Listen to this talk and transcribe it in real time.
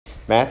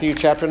Matthew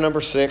chapter number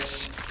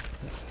 6,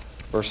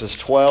 verses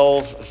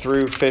 12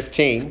 through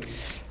 15.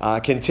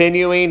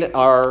 Continuing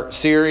our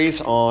series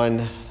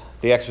on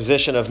the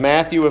exposition of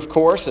Matthew, of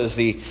course, as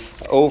the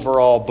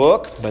overall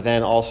book, but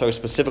then also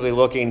specifically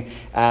looking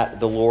at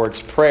the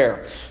Lord's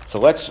Prayer. So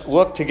let's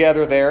look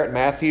together there at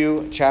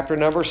Matthew chapter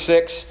number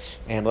 6,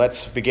 and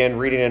let's begin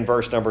reading in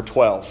verse number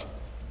 12.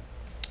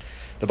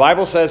 The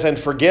Bible says, "And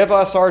forgive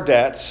us our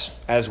debts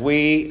as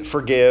we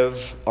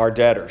forgive our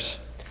debtors.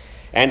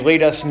 And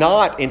lead us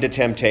not into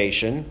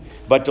temptation,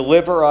 but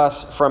deliver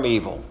us from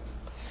evil.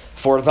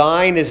 For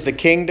thine is the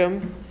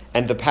kingdom,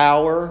 and the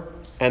power,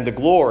 and the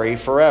glory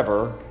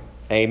forever.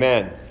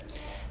 Amen.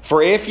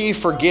 For if ye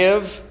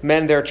forgive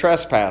men their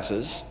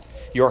trespasses,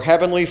 your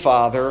heavenly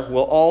Father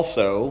will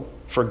also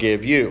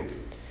forgive you.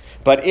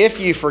 But if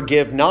ye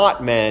forgive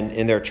not men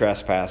in their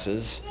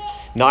trespasses,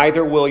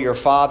 neither will your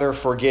Father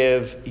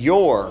forgive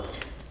your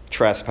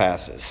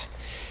trespasses."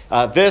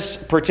 This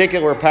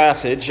particular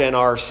passage and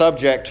our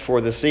subject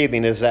for this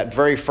evening is that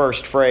very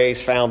first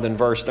phrase found in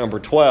verse number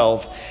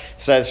 12.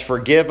 Says,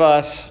 "Forgive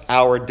us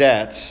our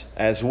debts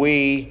as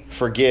we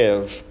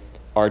forgive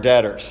our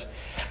debtors."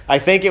 I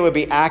think it would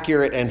be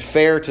accurate and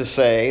fair to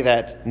say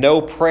that no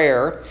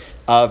prayer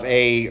of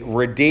a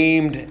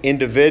redeemed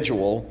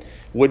individual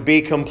would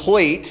be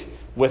complete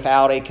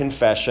without a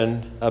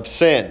confession of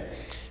sin.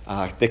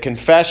 The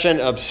confession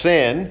of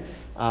sin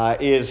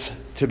is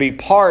to be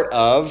part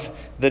of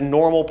the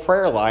normal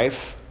prayer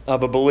life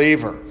of a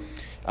believer.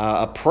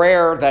 A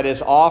prayer that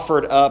is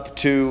offered up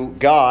to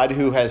God,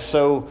 who has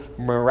so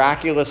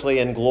miraculously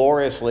and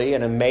gloriously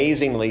and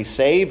amazingly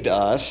saved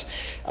us,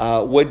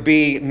 would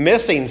be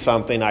missing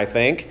something, I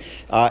think,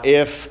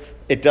 if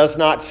it does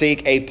not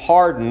seek a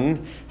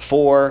pardon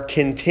for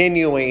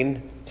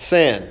continuing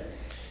sin.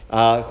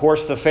 Of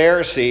course, the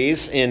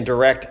Pharisees, in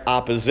direct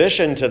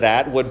opposition to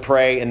that, would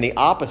pray in the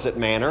opposite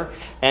manner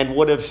and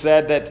would have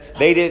said that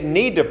they didn't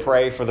need to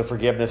pray for the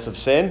forgiveness of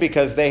sin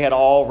because they had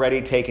already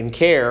taken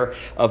care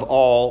of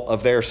all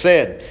of their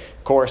sin.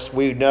 Of course,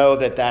 we know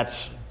that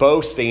that's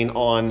boasting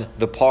on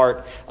the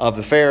part of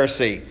the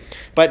Pharisee.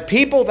 But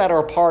people that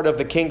are part of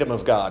the kingdom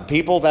of God,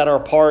 people that are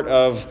part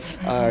of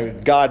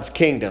God's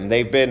kingdom,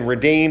 they've been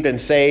redeemed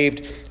and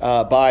saved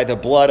by the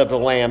blood of the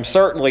Lamb,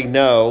 certainly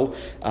know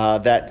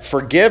that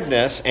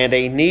forgiveness and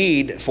a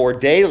need for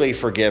daily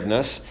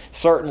forgiveness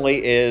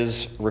certainly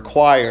is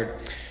required.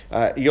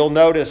 You'll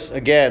notice,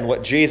 again,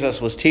 what Jesus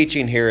was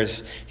teaching here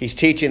is he's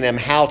teaching them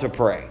how to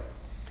pray.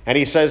 And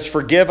he says,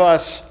 "Forgive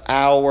us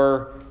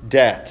our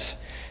debts."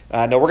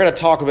 Now, we're going to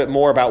talk a bit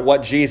more about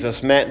what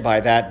Jesus meant by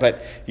that,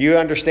 but you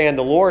understand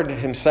the Lord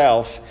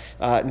himself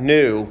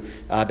knew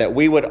that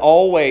we would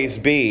always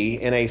be,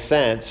 in a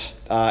sense,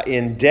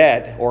 in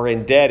debt or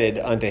indebted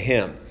unto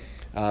him.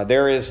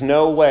 There is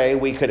no way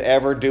we could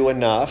ever do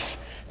enough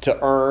to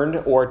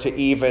earn or to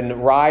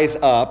even rise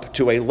up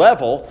to a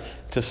level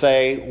to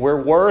say we're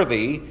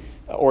worthy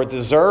or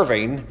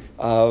deserving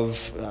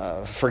of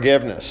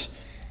forgiveness.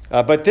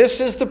 But this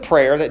is the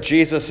prayer that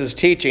Jesus is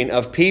teaching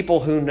of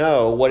people who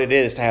know what it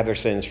is to have their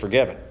sins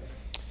forgiven.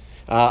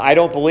 I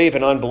don't believe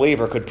an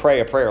unbeliever could pray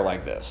a prayer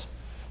like this.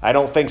 I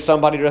don't think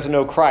somebody who doesn't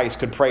know Christ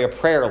could pray a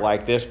prayer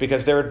like this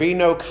because there would be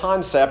no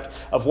concept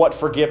of what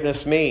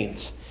forgiveness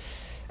means.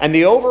 And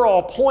the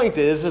overall point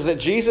is that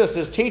Jesus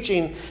is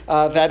teaching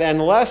that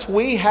unless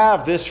we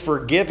have this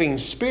forgiving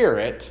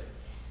spirit,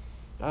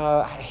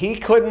 he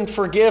couldn't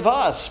forgive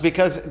us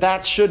because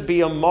that should be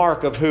a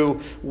mark of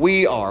who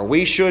we are.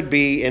 We should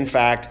be, in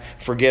fact,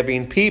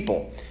 forgiving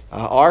people.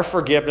 Our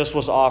forgiveness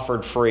was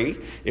offered free.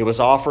 It was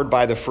offered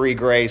by the free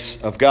grace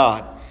of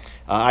God.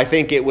 I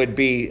think it would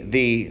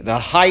be the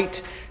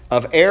height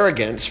of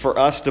arrogance for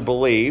us to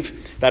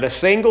believe that a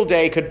single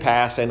day could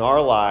pass in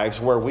our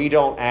lives where we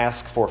don't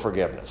ask for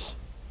forgiveness.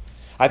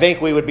 I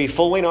think we would be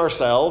fooling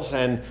ourselves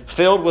and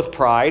filled with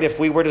pride if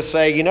we were to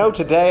say,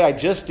 today I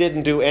just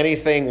didn't do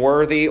anything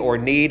worthy or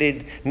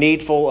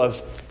needful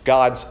of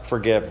God's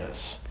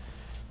forgiveness.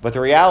 But the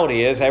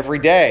reality is every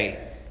day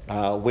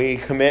we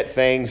commit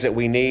things that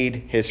we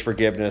need his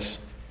forgiveness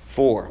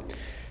for.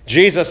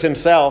 Jesus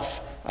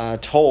himself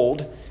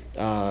told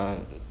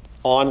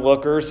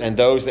onlookers and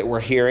those that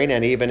were hearing,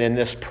 and even in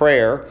this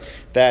prayer,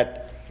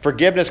 that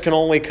forgiveness can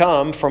only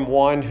come from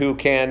one who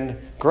can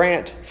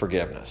grant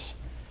forgiveness.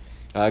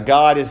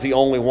 God is the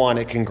only one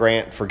that can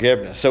grant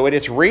forgiveness. So it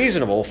is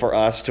reasonable for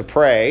us to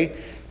pray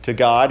to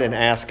God and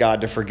ask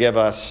God to forgive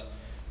us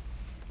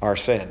our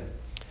sin.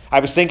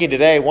 I was thinking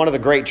today, one of the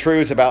great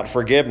truths about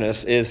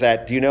forgiveness is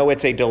that,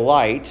 it's a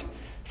delight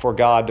for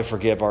God to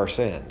forgive our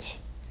sins.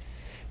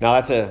 Now,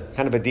 that's a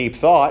kind of a deep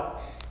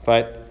thought,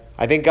 but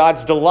I think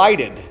God's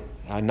delighted,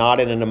 not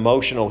in an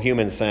emotional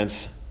human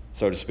sense,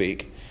 so to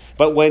speak,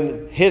 but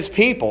when his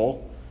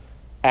people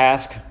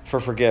ask for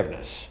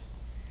forgiveness.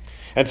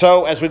 And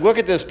so as we look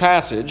at this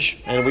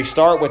passage, and we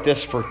start with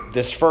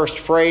this first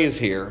phrase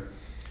here,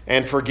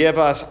 "and forgive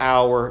us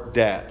our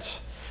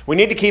debts," we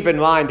need to keep in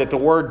mind that the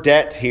word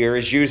debt here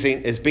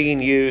is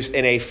being used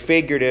in a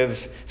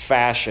figurative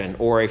fashion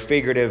or a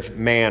figurative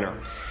manner.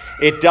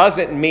 It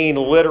doesn't mean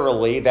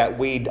literally that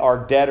we are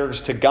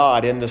debtors to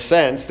God in the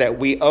sense that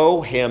we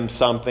owe him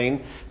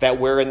something that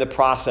we're in the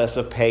process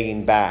of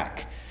paying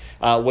back.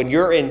 When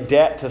you're in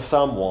debt to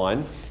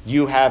someone,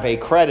 you have a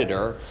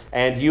creditor,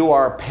 and you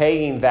are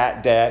paying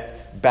that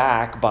debt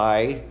back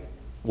by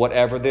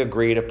whatever the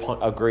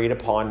agreed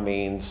upon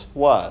means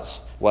was,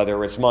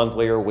 whether it's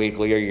monthly or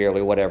weekly or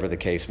yearly, whatever the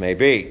case may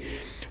be.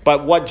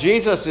 But what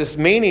Jesus is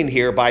meaning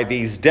here by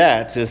these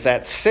debts is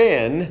that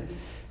sin,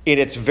 in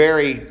its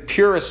very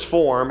purest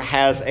form,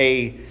 has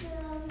a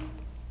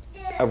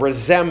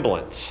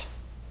resemblance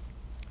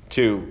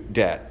to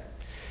debt.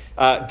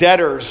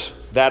 Debtors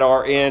that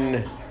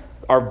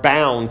are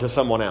bound to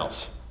someone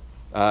else.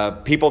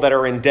 People that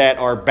are in debt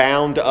are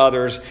bound to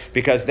others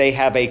because they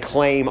have a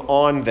claim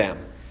on them.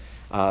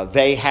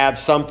 They have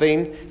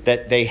something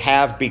that they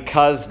have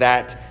because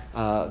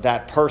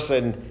that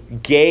person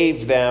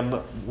gave them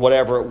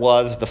whatever it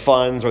was, the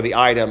funds or the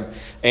item,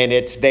 and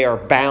they are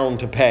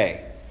bound to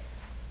pay.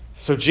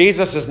 So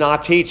Jesus is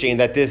not teaching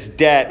that this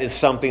debt is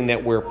something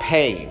that we're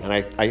paying. And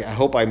I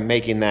hope I'm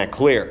making that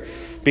clear.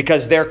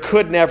 Because there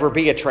could never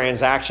be a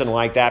transaction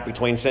like that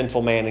between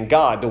sinful man and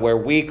God, to where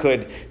we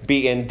could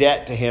be in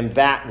debt to him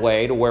that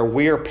way, to where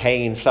we're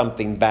paying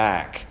something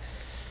back.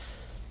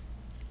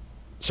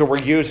 So we're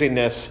using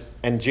this,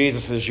 and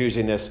Jesus is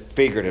using this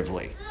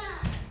figuratively.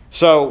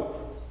 So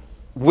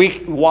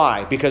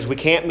why? Because we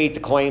can't meet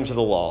the claims of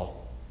the law,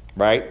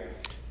 right?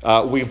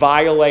 We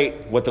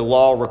violate what the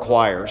law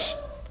requires.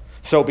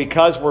 So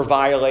because we're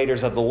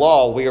violators of the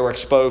law, we are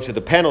exposed to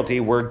the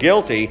penalty. We're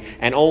guilty,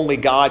 and only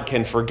God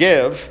can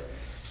forgive.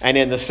 And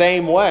in the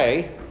same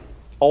way,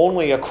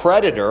 only a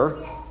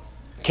creditor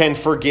can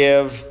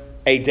forgive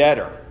a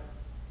debtor.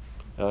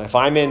 If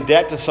I'm in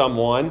debt to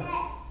someone,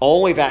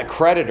 only that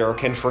creditor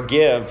can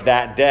forgive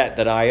that debt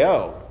that I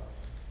owe.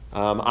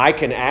 I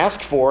can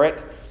ask for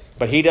it,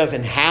 but he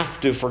doesn't have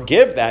to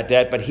forgive that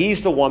debt, but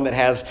he's the one that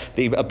has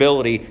the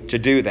ability to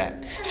do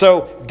that.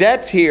 So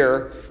debts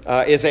here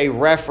is a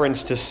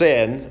reference to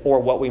sin, or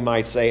what we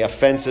might say,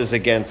 offenses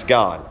against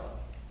God.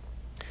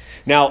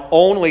 Now,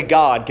 only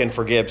God can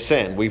forgive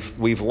sin.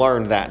 We've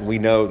learned that, and we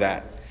know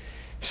that.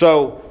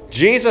 So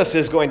Jesus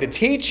is going to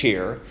teach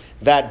here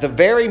that the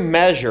very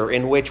measure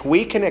in which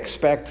we can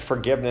expect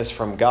forgiveness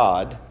from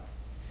God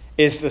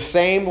is the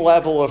same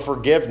level of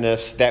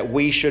forgiveness that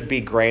we should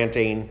be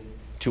granting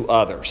to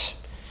others.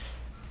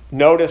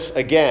 Notice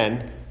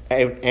again,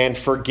 and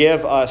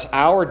forgive us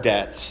our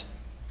debts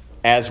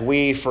as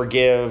we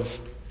forgive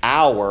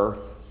our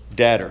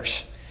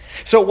debtors.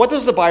 So what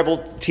does the Bible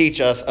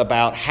teach us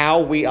about how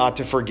we ought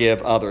to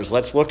forgive others?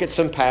 Let's look at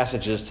some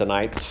passages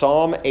tonight.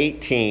 Psalm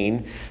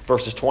 18,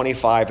 verses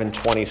 25 and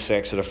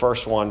 26 are the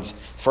first ones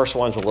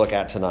we'll look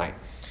at tonight.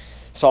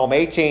 Psalm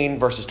 18,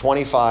 verses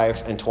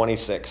 25 and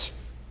 26.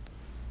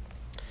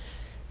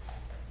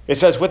 It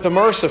says, "With the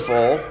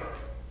merciful,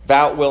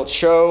 thou wilt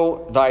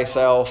show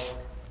thyself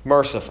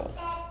merciful."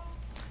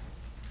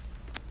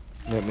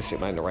 Let me see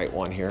if I'm in the right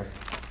one here.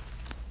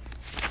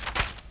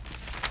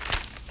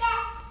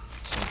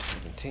 Psalm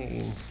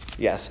 17.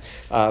 Yes.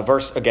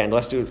 Verse, again,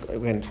 let's do it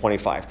in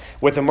 25.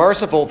 "With the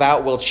merciful thou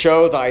wilt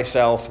show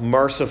thyself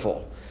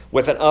merciful.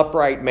 With an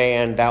upright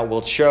man thou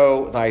wilt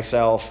show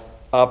thyself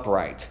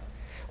upright.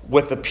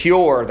 With the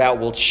pure thou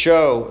wilt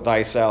show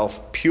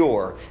thyself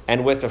pure.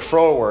 And with the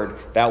froward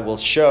thou wilt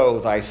show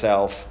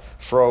thyself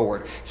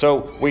froward."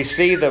 So we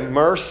see the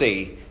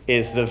mercy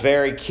is the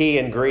very key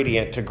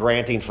ingredient to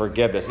granting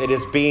forgiveness. It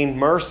is being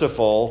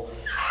merciful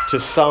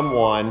to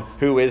someone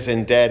who is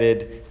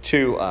indebted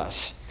to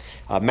us.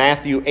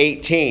 Matthew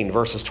 18,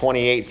 verses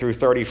 28 through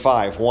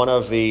 35, one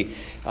of the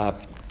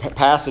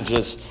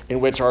passages in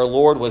which our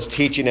Lord was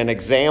teaching an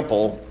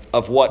example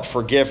of what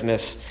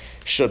forgiveness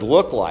should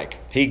look like.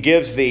 He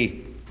gives the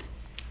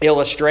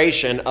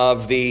illustration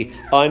of the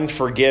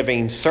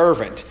unforgiving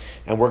servant.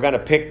 And we're going to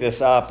pick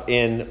this up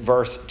in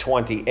verse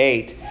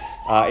 28.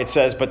 It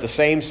says, "But the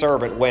same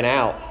servant went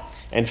out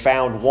and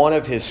found one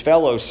of his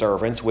fellow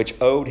servants, which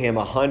owed him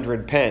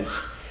 100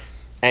 pence.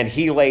 And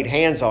he laid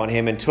hands on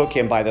him and took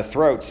him by the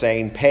throat,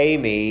 saying, Pay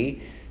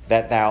me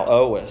that thou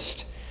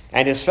owest.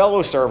 And his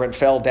fellow servant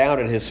fell down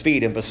at his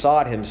feet and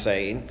besought him,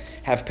 saying,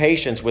 Have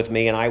patience with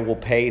me, and I will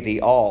pay thee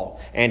all.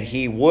 And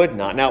he would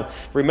not." Now,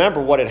 remember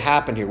what had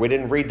happened here. We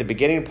didn't read the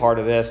beginning part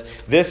of this.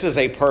 This is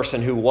a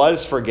person who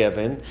was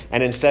forgiven,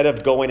 and instead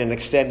of going and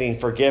extending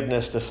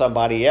forgiveness to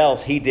somebody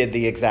else, he did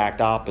the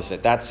exact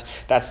opposite. That's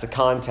the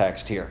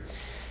context here.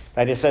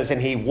 And it says,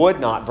 "And he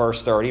would not,"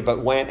 verse 30, "but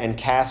went and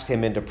cast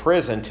him into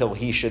prison till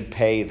he should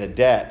pay the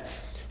debt.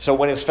 So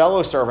when his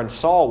fellow servants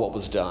saw what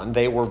was done,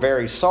 they were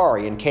very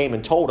sorry, and came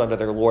and told unto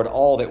their Lord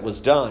all that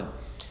was done.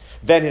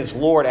 Then his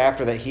Lord,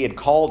 after that he had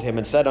called him,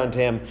 and said unto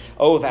him,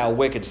 O thou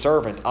wicked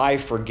servant, I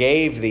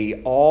forgave thee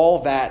all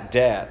that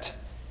debt,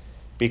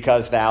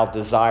 because thou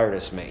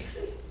desiredest me.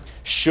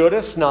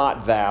 Shouldest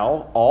not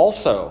thou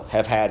also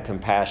have had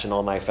compassion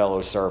on thy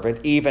fellow servant,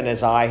 even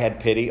as I had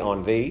pity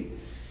on thee?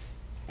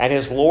 And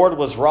his Lord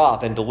was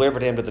wroth, and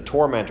delivered him to the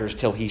tormentors,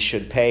 till he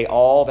should pay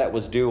all that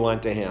was due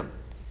unto him.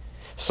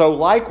 So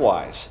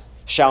likewise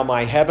shall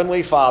my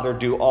heavenly Father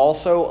do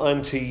also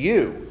unto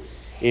you,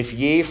 if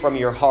ye from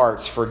your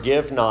hearts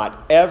forgive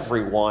not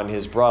every one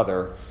his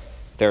brother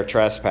their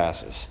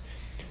trespasses.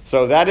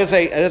 So that is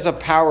a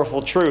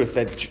powerful truth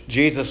that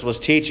Jesus was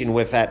teaching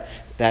with that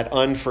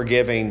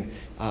unforgiving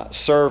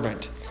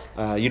servant.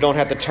 You don't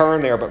have to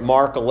turn there, but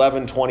Mark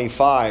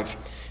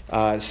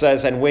 11:25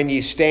 says, and when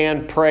ye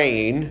stand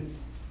praying,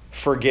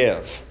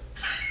 forgive.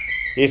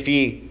 If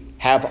ye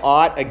have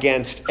aught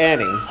against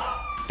any,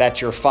 that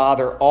your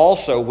Father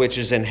also which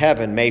is in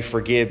heaven may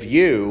forgive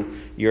you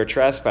your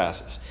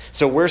trespasses.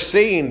 So we're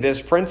seeing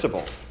this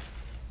principle.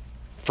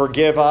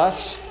 Forgive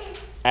us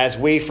as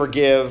we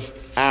forgive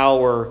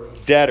our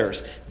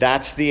debtors.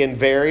 That's the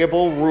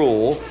invariable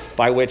rule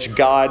by which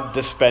God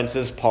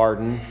dispenses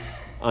pardon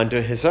unto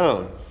his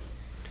own.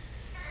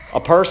 A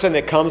person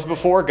that comes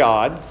before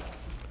God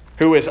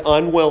who is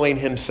unwilling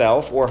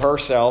himself or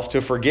herself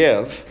to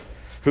forgive,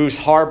 who's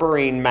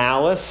harboring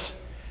malice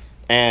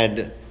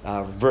and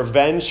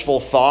revengeful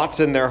thoughts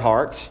in their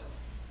hearts,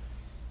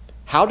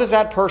 how does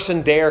that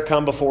person dare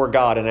come before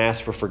God and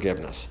ask for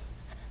forgiveness?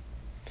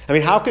 I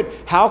mean,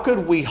 how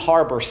could we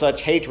harbor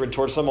such hatred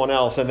towards someone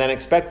else and then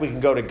expect we can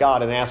go to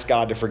God and ask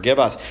God to forgive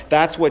us?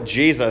 That's what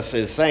Jesus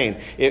is saying.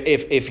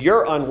 If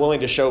you're unwilling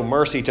to show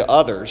mercy to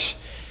others,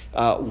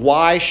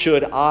 why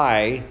should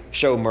I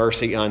show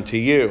mercy unto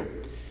you?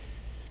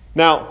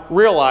 Now,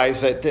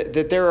 realize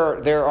that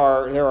there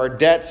are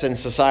debts in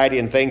society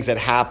and things that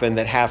happen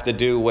that have to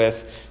do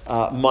with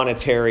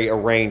monetary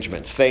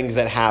arrangements, things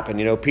that happen.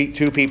 You know,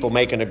 two people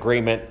make an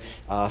agreement,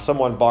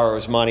 someone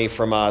borrows money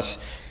from us.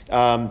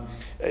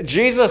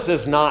 Jesus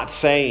is not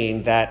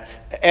saying that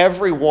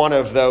every one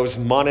of those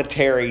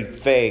monetary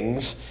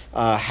things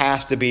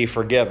has to be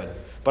forgiven.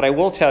 But I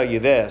will tell you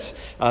this,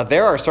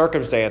 there are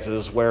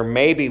circumstances where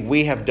maybe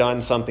we have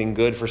done something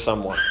good for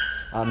someone.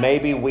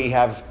 Maybe we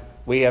have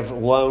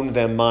loaned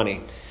them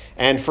money.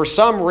 And for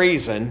some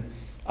reason,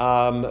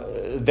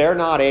 they're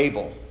not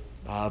able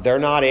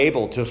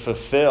to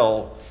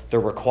fulfill the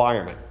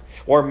requirement.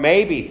 Or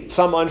maybe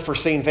some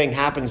unforeseen thing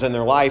happens in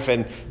their life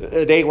and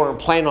they weren't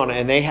planning on it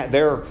and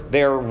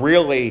they're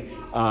really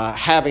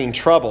having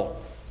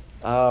trouble.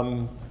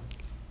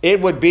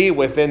 It would be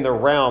within the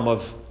realm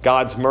of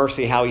God's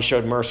mercy, how he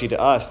showed mercy to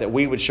us, that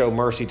we would show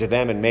mercy to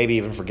them and maybe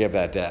even forgive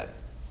that debt.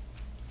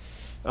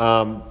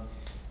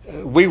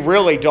 We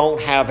really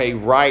don't have a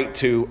right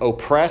to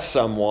oppress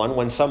someone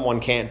when someone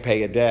can't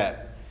pay a debt.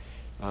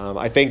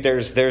 I think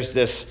there's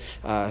this,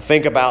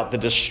 think about the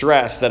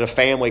distress that a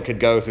family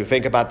could go through.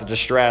 Think about the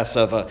distress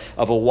of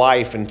a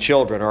wife and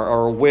children,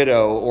 or a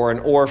widow, or an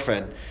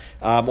orphan.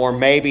 Or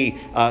maybe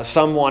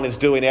someone is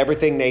doing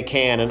everything they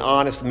can.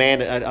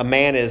 A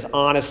man is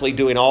honestly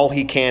doing all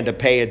he can to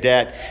pay a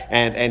debt,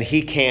 and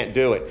he can't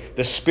do it.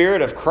 The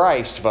Spirit of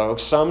Christ,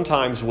 folks,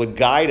 sometimes would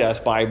guide us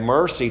by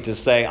mercy to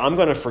say, I'm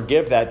going to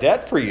forgive that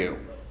debt for you.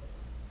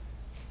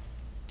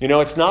 You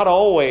know, it's not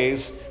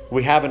always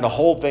we having to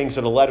hold things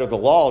to the letter of the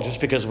law just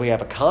because we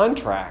have a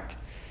contract.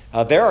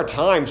 There are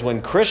times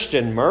when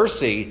Christian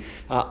mercy,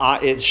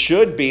 it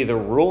should be the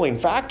ruling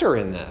factor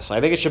in this.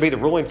 I think it should be the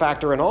ruling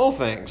factor in all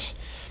things.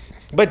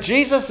 But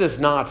Jesus is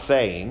not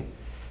saying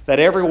that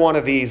every one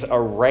of these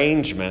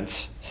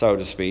arrangements, so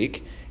to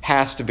speak,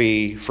 has to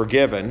be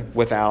forgiven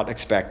without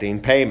expecting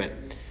payment.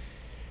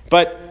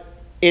 But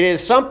it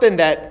is something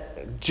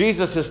that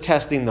Jesus is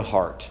testing the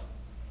heart.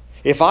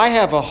 If I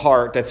have a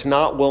heart that's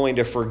not willing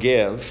to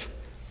forgive,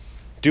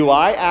 do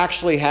I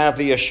actually have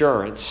the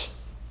assurance,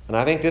 and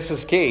I think this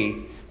is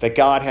key, that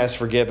God has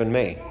forgiven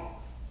me?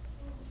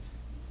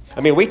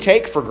 I mean, we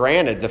take for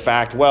granted the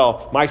fact,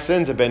 well, my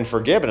sins have been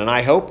forgiven, and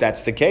I hope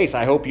that's the case.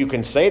 I hope you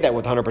can say that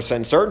with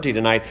 100% certainty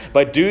tonight.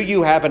 But do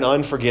you have an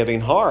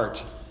unforgiving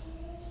heart?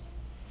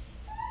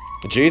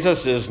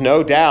 Jesus is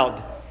no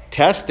doubt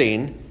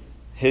testing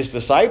his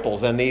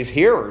disciples and these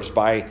hearers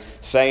by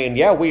saying,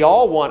 yeah, we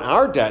all want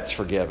our debts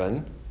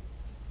forgiven,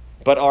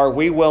 but are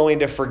we willing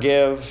to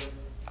forgive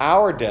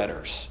our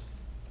debtors,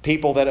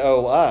 people that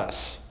owe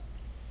us?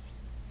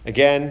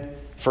 Again,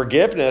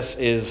 forgiveness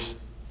is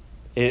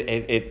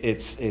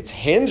it's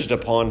hinged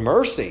upon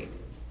mercy.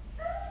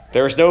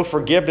 There is no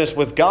forgiveness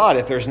with God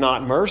if there's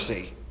not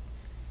mercy.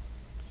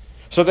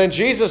 So then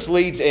Jesus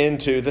leads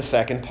into the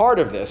second part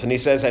of this, and he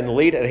says,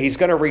 he's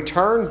going to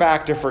return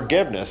back to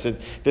forgiveness.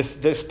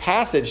 This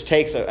passage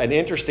takes an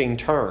interesting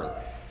turn,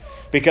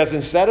 because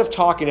instead of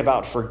talking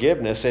about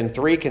forgiveness in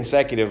 3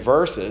 consecutive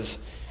verses,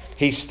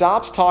 he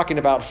stops talking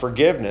about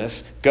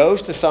forgiveness,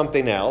 goes to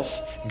something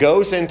else,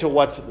 goes into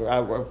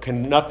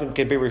nothing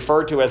can be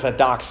referred to as a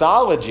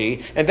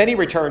doxology, and then he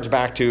returns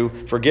back to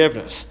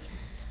forgiveness.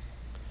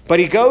 But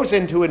he goes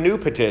into a new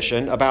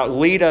petition about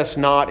lead us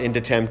not into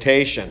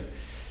temptation.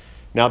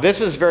 Now, this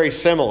is very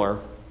similar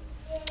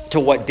to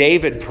what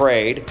David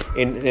prayed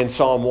in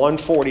Psalm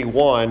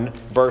 141,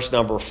 verse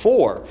number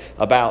 4,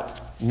 about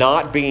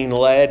not being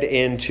led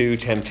into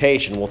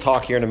temptation. We'll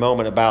talk here in a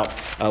moment about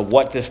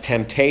what this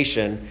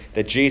temptation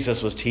that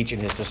Jesus was teaching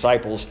his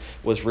disciples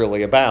was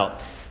really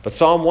about. But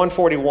Psalm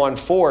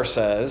 141:4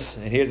 says,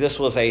 and here this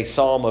was a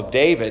psalm of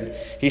David,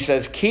 he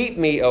says, "Keep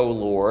me, O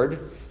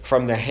Lord,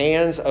 from the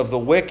hands of the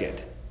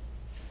wicked.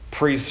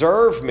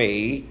 Preserve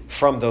me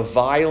from the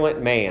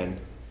violent man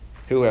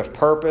who have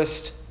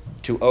purposed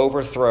to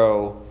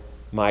overthrow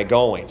my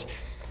goings."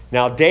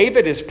 Now,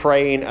 David is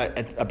praying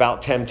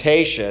about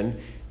temptation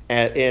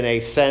in a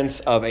sense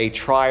of a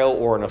trial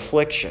or an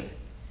affliction.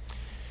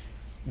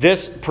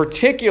 This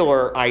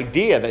particular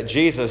idea that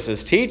Jesus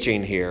is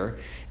teaching here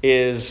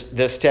is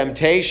this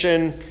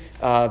temptation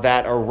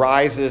that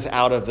arises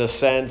out of the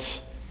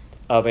sense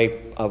of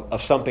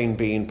something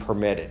being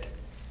permitted.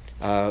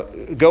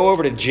 Go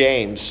over to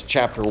James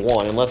chapter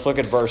 1, and let's look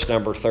at verse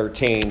number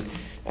 13,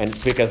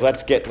 and because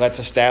let's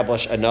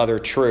establish another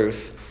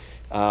truth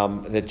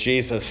that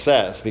Jesus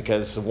says,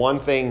 because one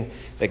thing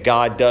that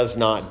God does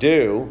not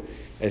do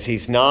is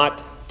he's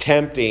not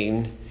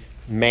tempting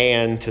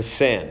man to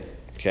sin.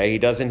 Okay, he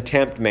doesn't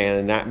tempt man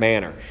in that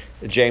manner.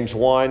 James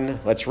 1,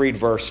 let's read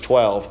verse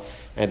 12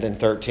 and then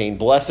 13.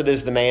 "Blessed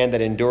is the man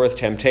that endureth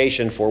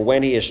temptation, for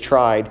when he is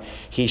tried,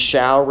 he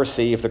shall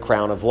receive the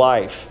crown of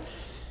life,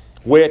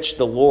 which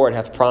the Lord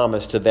hath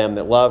promised to them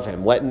that love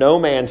him. Let no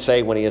man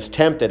say when he is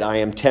tempted, I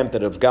am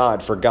tempted of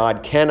God, for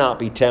God cannot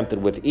be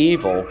tempted with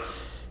evil,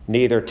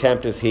 neither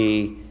tempteth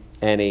he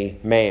any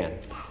man."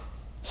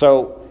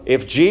 So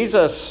if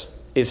Jesus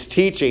is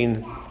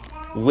teaching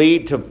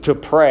to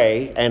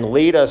pray and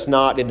lead us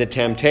not into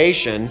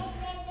temptation,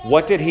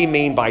 what did he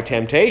mean by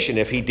temptation?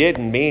 If he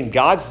didn't mean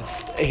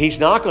he's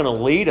not going to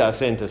lead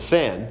us into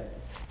sin.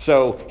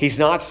 So he's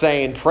not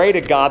saying pray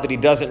to God that he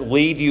doesn't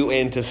lead you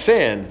into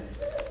sin.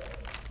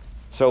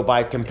 So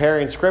by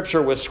comparing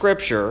Scripture with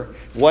Scripture,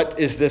 what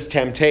is this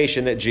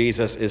temptation that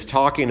Jesus is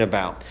talking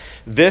about?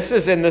 This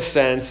is in the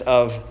sense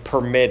of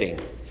permitting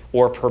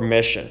or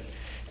permission.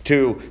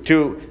 To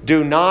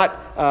do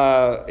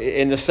not,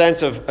 in the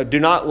sense of do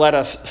not let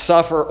us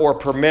suffer or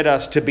permit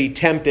us to be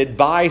tempted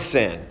by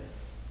sin.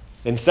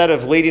 Instead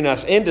of leading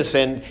us into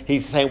sin,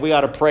 he's saying we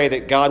ought to pray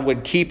that God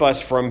would keep us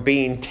from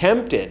being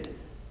tempted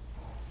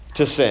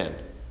to sin.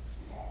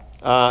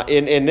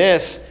 In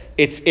this,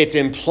 it's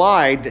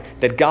implied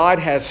that God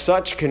has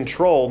such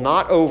control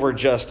not over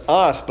just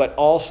us, but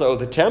also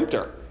the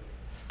tempter.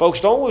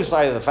 Folks, don't lose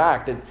sight of the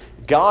fact that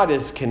God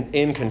is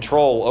in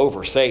control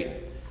over Satan.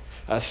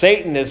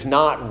 Satan is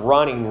not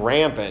running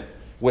rampant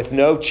with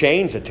no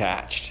chains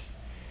attached.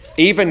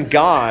 Even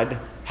God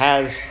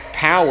has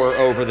power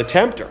over the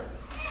tempter.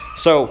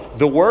 So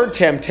the word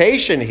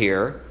temptation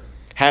here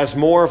has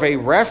more of a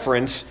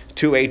reference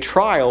to a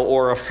trial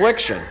or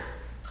affliction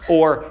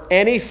or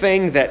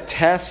anything that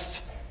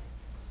tests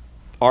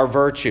our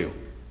virtue.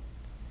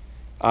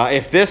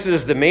 If this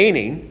is the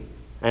meaning,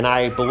 and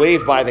I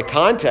believe by the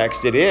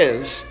context it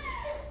is,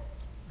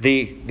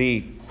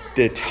 the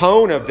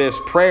tone of this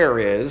prayer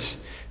is,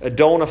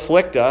 don't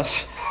afflict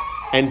us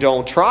and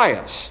don't try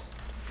us.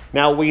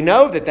 Now we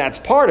know that that's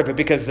part of it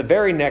because the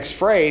very next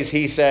phrase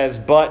he says,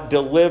 but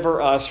deliver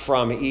us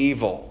from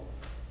evil.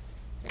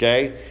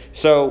 Okay?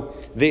 So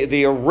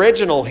the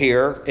original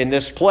here in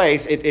this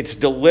place, it's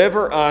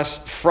deliver us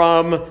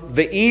from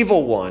the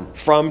evil one,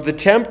 from the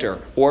tempter,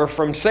 or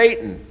from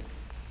Satan.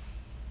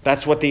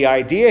 That's what the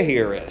idea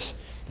here is.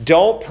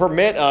 Don't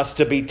permit us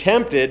to be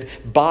tempted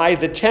by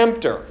the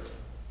tempter,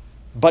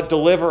 but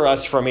deliver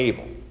us from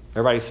evil.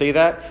 Everybody see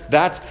that?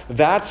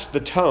 That's the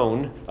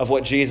tone of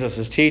what Jesus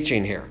is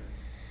teaching here.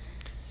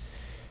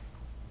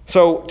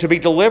 So to be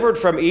delivered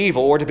from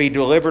evil or to be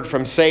delivered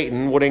from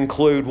Satan would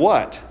include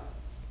what?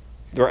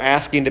 We're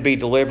asking to be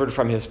delivered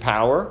from his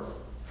power.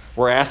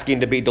 We're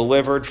asking to be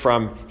delivered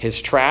from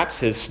his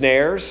traps, his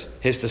snares,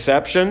 his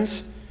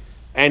deceptions,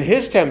 and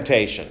his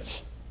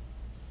temptations.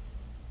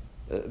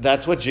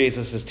 That's what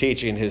Jesus is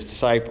teaching his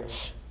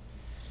disciples.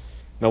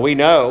 Now we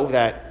know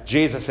that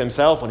Jesus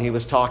himself, when he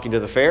was talking to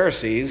the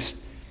Pharisees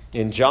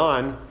in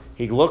John,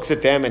 he looks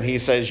at them and he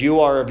says, you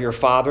are of your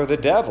father the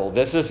devil.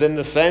 This is in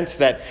the sense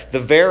that the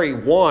very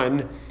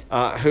one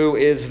who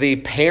is the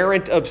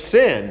parent of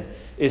sin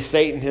is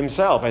Satan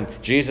himself. And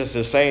Jesus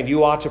is saying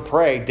you ought to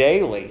pray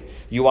daily.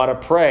 You ought to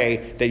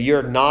pray that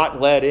you're not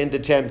led into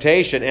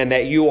temptation and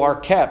that you are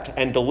kept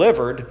and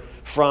delivered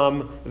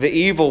from the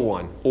evil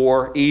one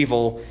or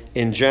evil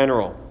in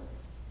general.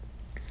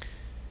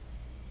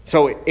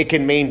 So it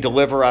can mean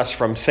deliver us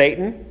from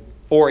Satan,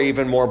 or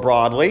even more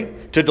broadly,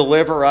 to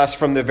deliver us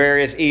from the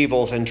various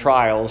evils and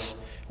trials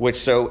which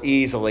so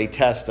easily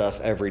test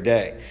us every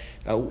day.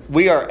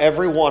 We are,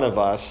 every one of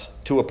us,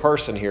 to a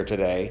person here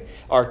today,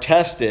 are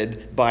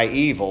tested by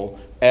evil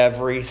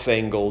every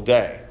single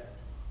day.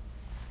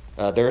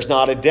 There's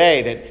not a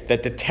day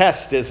that the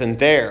test isn't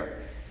there.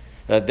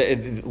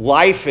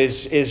 Life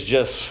is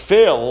just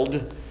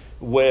filled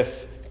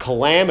with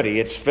calamity.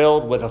 It's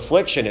filled with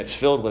affliction. It's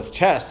filled with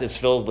tests. It's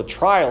filled with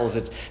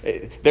trials.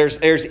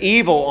 There's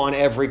evil on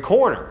every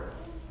corner.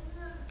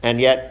 And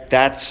yet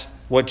that's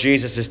what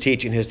Jesus is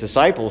teaching his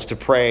disciples to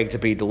pray to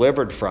be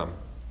delivered from.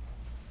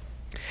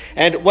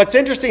 And what's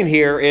interesting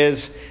here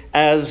is,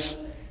 as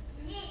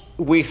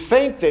we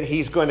think that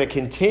he's going to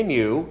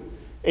continue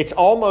It's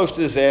almost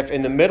as if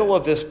in the middle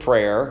of this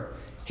prayer,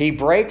 he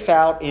breaks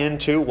out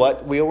into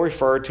what we'll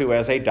refer to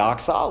as a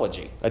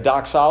doxology. A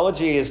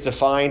doxology is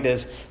defined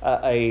as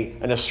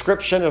an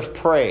ascription of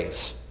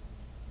praise.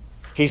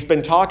 He's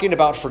been talking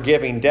about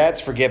forgiving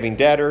debts, forgiving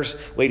debtors,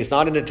 lead us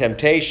not into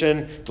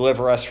temptation,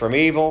 deliver us from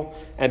evil.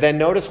 And then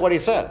notice what he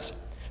says.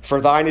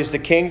 For thine is the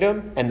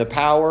kingdom and the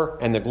power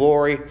and the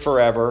glory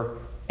forever.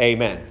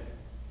 Amen.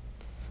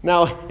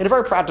 Now, in a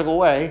very practical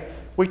way,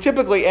 we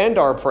typically end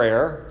our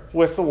prayer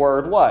with the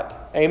word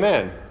what?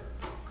 Amen.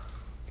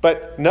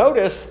 But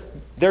notice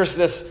there's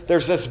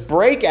this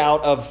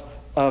breakout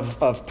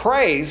of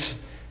praise,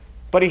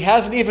 but he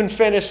hasn't even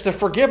finished the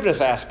forgiveness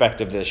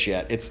aspect of this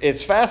yet.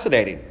 It's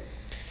fascinating.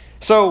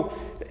 So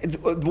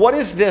what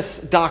is this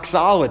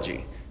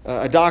doxology?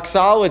 A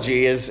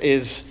doxology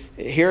is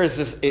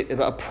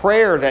a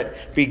prayer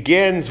that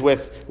begins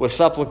with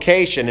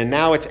supplication, and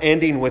now it's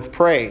ending with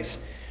praise.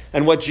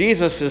 And what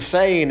Jesus is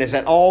saying is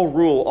that all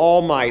rule,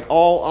 all might,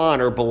 all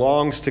honor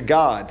belongs to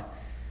God.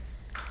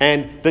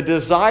 And the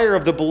desire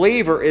of the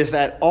believer is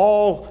that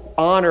all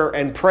honor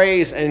and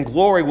praise and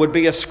glory would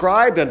be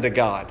ascribed unto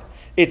God.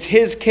 It's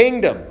His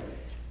kingdom.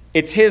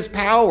 It's His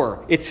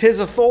power. It's His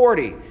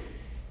authority.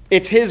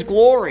 It's His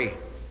glory.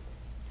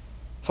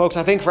 Folks,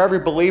 I think for every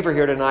believer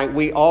here tonight,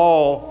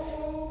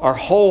 our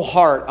whole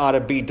heart ought to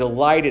be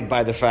delighted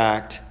by the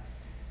fact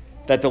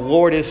that the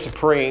Lord is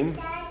supreme,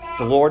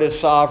 the Lord is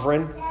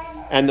sovereign,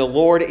 and the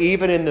Lord,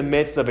 even in the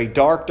midst of a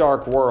dark,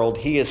 dark world,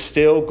 He is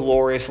still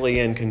gloriously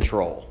in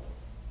control.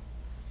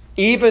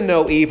 Even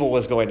though evil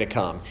is going to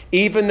come,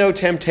 even though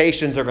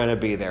temptations are going to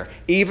be there,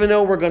 even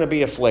though we're going to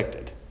be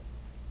afflicted,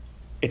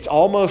 it's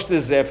almost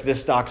as if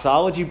this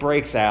doxology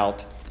breaks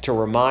out to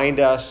remind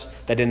us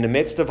that in the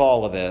midst of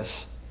all of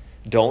this,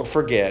 don't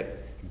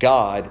forget,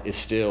 God is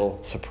still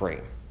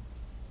supreme.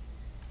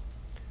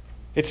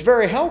 It's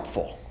very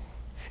helpful.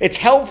 It's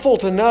helpful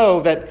to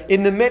know that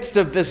in the midst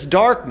of this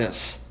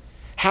darkness,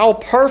 how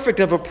perfect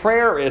of a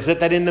prayer is it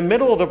that in the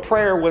middle of the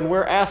prayer, when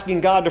we're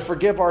asking God to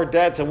forgive our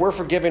debts and we're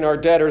forgiving our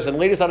debtors and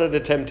lead us out of the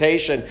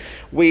temptation,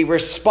 we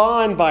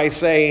respond by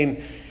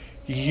saying,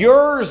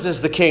 yours is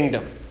the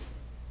kingdom.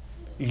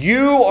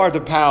 You are the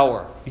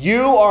power.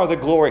 You are the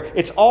glory.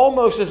 It's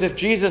almost as if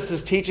Jesus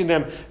is teaching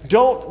them,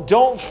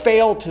 don't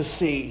fail to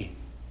see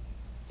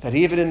that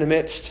even in the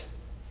midst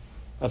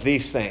of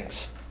these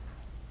things,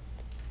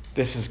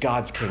 this is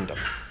God's kingdom.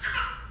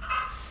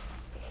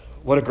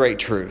 What a great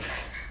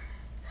truth.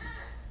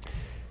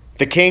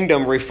 The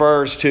kingdom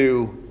refers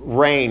to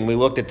reign. We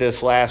looked at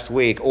this last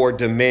week, or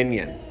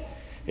dominion.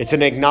 It's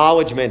an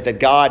acknowledgement that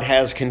God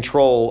has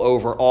control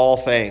over all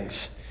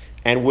things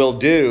and will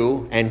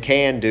do and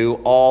can do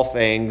all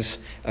things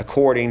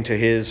according to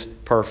His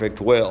perfect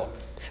will.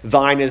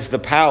 Thine is the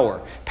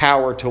power.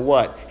 Power to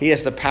what? He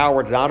has the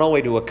power not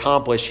only to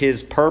accomplish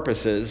His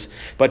purposes,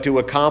 but to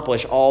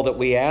accomplish all that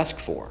we ask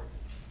for.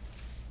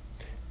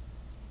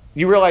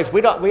 You realize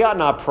we ought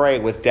not pray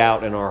with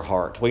doubt in our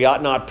heart. We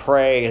ought not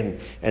pray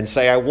and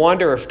say, I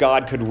wonder if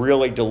God could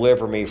really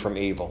deliver me from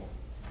evil.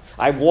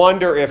 I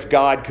wonder if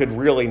God could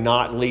really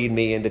not lead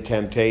me into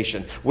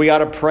temptation. We ought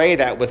to pray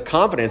that with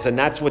confidence, and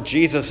that's what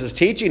Jesus is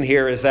teaching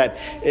here, is that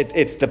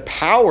it's the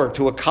power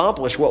to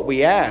accomplish what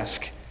we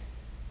ask.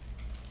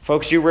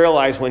 Folks, you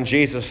realize when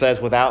Jesus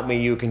says, without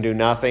me you can do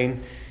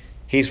nothing,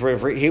 he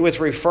was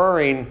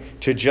referring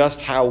to just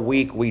how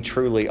weak we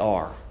truly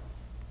are.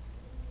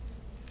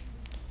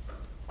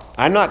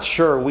 I'm not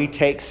sure we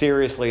take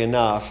seriously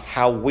enough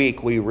how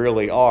weak we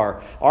really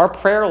are. Our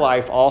prayer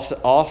life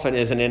also often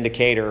is an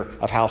indicator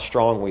of how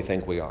strong we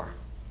think we are.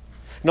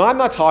 No, I'm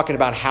not talking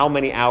about how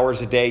many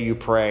hours a day you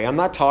pray. I'm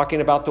not talking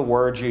about the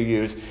words you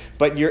use.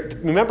 But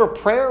remember,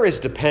 prayer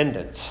is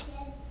dependence.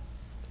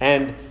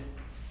 And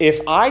if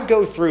I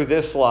go through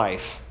this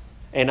life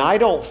and I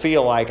don't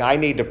feel like I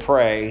need to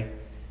pray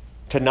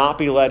to not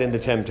be led into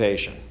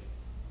temptation,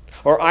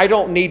 or I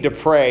don't need to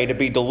pray to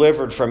be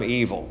delivered from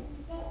evil,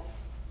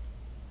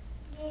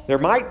 there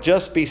might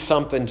just be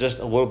something just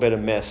a little bit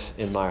amiss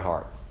in my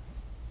heart.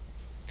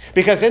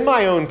 Because in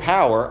my own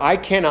power, I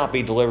cannot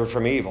be delivered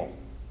from evil.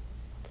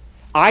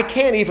 I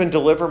can't even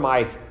deliver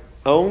my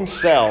own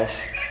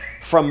self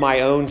from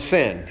my own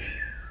sin.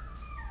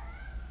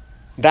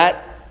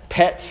 That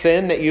pet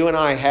sin that you and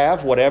I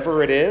have,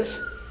 whatever it is,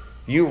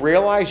 you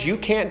realize you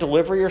can't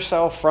deliver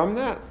yourself from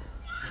that?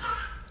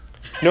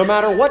 No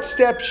matter what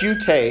steps you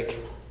take,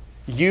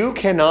 you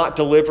cannot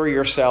deliver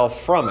yourself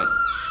from it.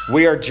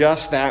 We are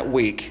just that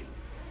weak.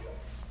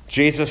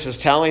 Jesus is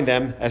telling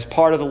them, as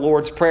part of the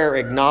Lord's Prayer,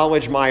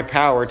 acknowledge my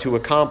power to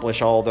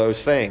accomplish all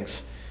those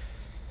things.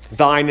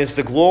 Thine is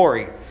the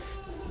glory.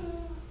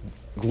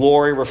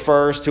 Glory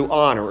refers to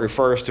honor,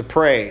 refers to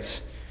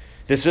praise.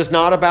 This is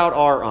not about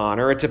our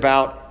honor, it's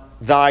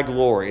about thy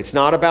glory. It's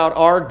not about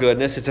our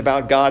goodness, it's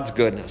about God's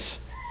goodness.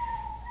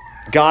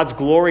 God's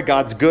glory,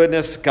 God's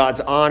goodness, God's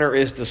honor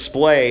is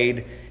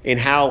displayed in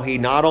how He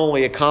not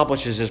only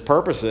accomplishes His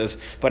purposes,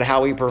 but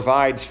how He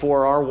provides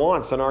for our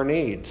wants and our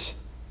needs.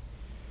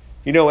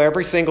 You know,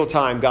 every single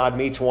time God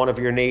meets one of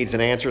your needs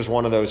and answers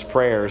one of those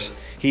prayers,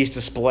 he's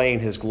displaying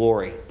his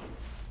glory.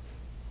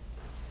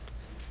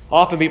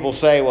 Often people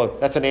say, well,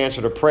 that's an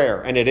answer to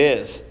prayer, and it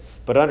is.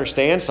 But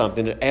understand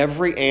something, that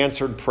every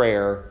answered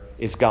prayer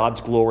is God's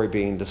glory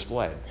being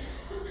displayed.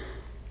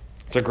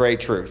 It's a great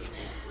truth.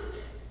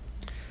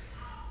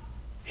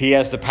 He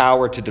has the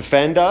power to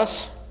defend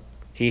us.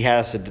 He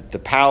has the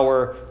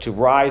power to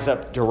raise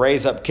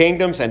up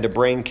kingdoms and to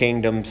bring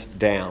kingdoms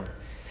down.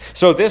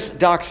 So this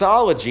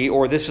doxology,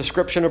 or this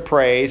description of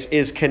praise,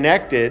 is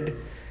connected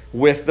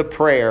with the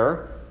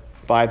prayer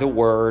by the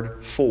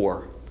word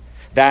for.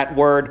 That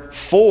word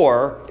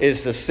for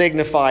is the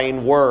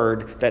signifying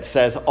word that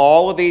says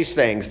all of these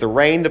things, the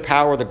reign, the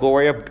power, the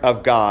glory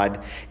of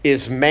God,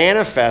 is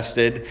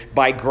manifested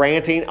by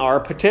granting our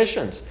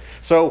petitions.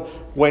 So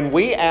when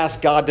we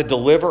ask God to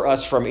deliver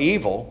us from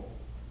evil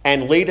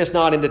and lead us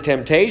not into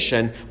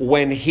temptation,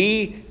 when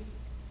he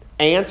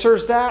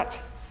answers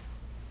that,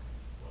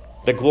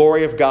 the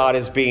glory of God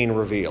is being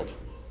revealed.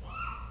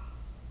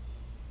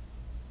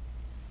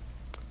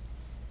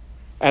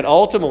 And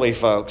ultimately,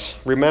 folks,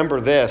 remember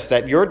this,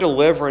 that your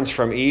deliverance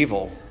from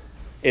evil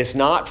is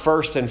not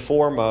first and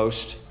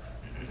foremost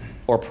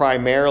or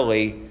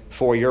primarily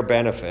for your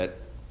benefit,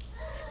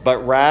 but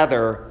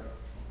rather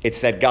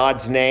it's that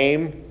God's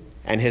name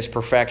and his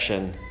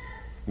perfection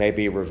may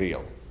be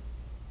revealed.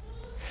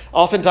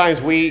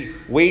 Oftentimes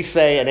we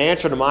say an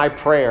answer to my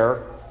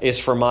prayer is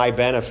for my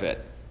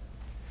benefit.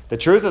 The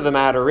truth of the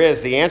matter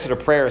is the answer to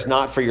prayer is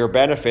not for your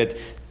benefit.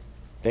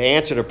 The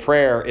answer to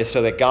prayer is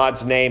so that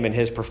God's name and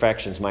his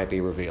perfections might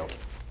be revealed.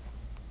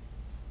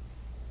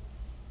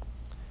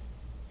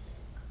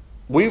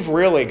 We've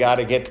really got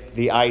to get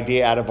the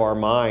idea out of our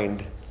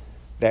mind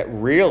that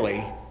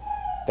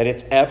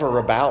it's ever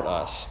about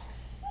us.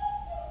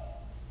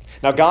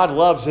 Now, God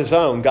loves his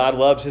own. God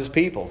loves his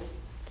people.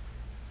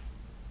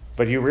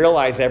 But you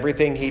realize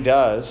everything he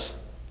does,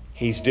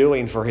 he's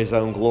doing for his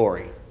own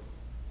glory.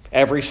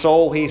 Every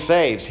soul he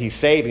saves, he's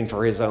saving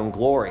for his own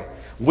glory.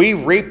 We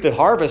reap the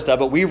harvest of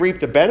it. We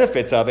reap the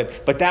benefits of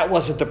it. But that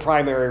wasn't the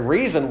primary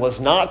reason, was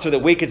not so that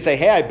we could say,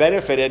 hey, I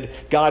benefited.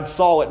 God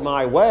saw it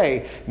my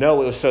way.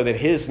 No, it was so that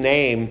his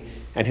name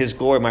and his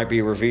glory might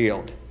be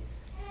revealed.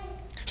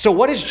 So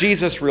what is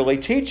Jesus really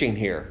teaching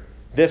here?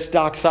 This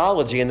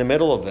doxology in the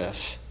middle of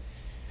this.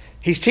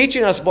 He's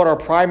teaching us what our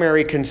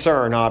primary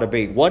concern ought to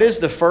be. What is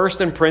the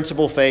first and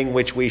principal thing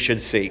which we should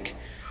seek?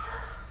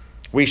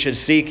 We should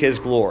seek his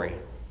glory.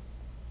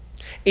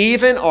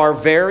 Even our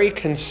very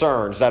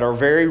concerns that are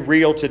very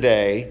real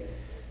today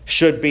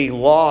should be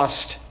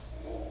lost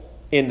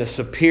in the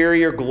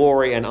superior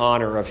glory and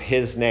honor of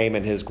his name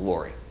and his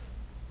glory.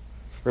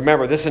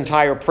 Remember, this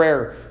entire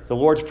prayer, the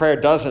Lord's Prayer,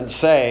 doesn't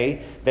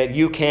say that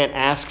you can't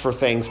ask for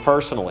things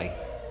personally.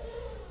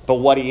 But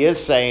what he is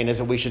saying is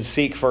that we should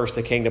seek first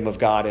the kingdom of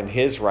God and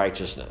his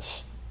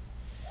righteousness.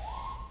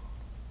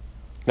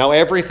 Now,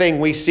 everything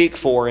we seek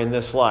for in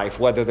this life,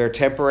 whether they're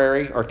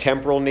temporary or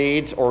temporal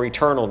needs or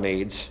eternal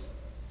needs,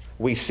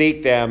 we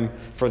seek them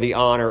for the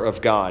honor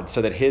of God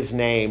so that his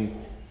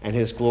name and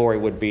his glory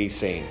would be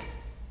seen.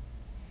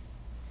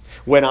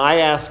 When I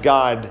ask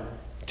God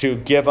to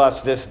give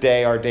us this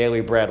day our daily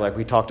bread, like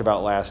we talked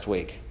about last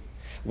week,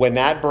 when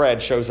that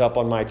bread shows up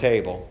on my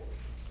table,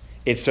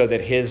 it's so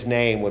that his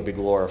name would be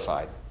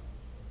glorified.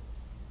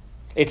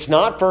 It's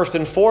not first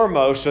and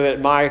foremost so that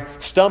my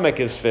stomach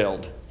is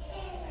filled.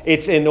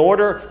 It's in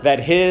order that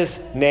his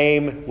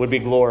name would be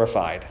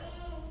glorified.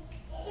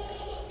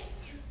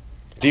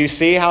 Do you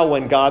see how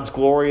when God's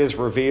glory is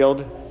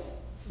revealed,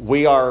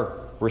 we are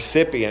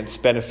recipients,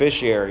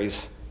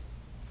 beneficiaries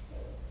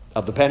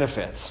of the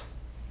benefits?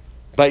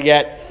 But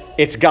yet,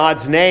 it's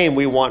God's name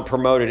we want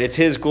promoted. It's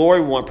his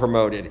glory we want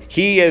promoted.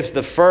 He is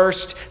the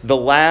first, the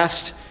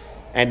last,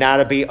 and that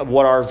to be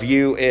what our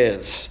view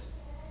is.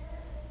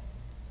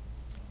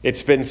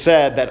 It's been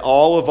said that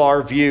all of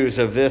our views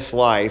of this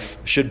life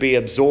should be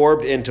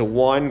absorbed into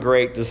one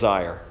great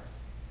desire,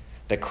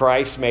 that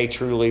Christ may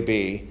truly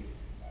be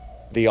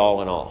the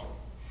all in all.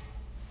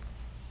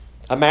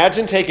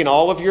 Imagine taking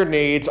all of your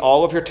needs,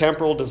 all of your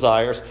temporal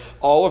desires,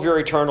 all of your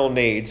eternal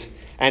needs,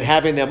 and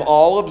having them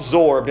all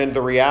absorbed into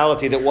the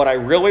reality that what I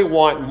really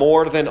want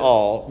more than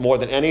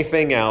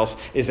anything else,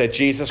 is that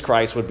Jesus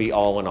Christ would be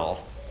all in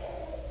all.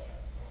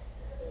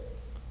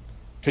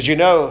 Because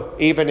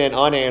even in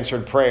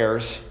unanswered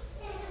prayers,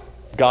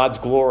 God's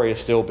glory is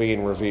still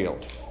being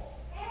revealed.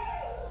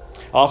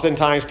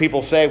 Oftentimes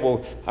people say,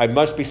 well, I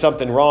must be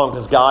something wrong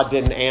because God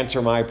didn't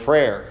answer my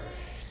prayer.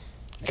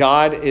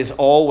 God is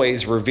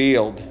always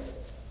revealed.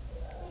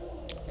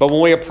 But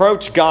when we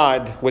approach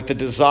God with the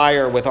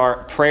desire, with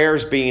our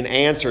prayers being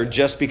answered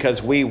just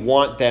because we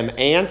want them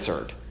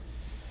answered,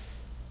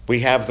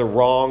 we have the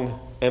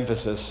wrong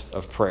emphasis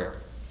of prayer.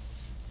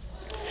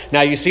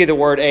 Now you see the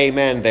word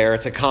amen there.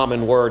 It's a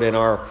common word in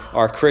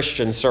our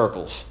Christian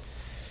circles.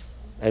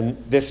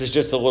 And this is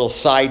just a little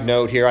side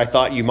note here. I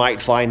thought you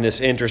might find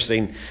this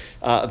interesting.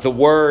 The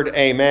word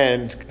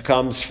amen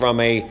comes from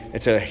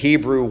it's a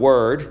Hebrew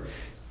word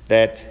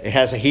that it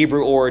has a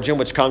Hebrew origin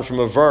which comes from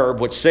a verb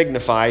which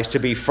signifies to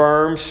be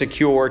firm,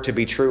 secure, to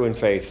be true and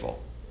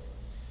faithful.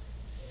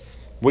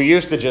 We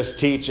used to just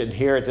teach and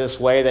hear it this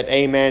way, that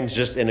amen is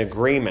just an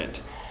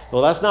agreement.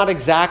 Well, that's not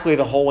exactly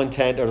the whole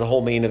intent or the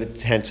whole meaning of the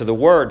intent of the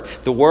word.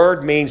 The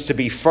word means to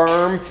be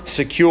firm,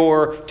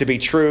 secure, to be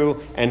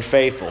true, and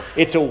faithful.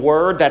 It's a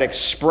word that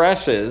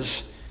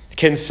expresses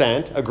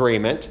consent,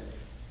 agreement,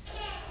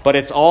 but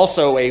it's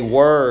also a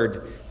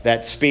word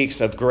that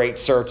speaks of great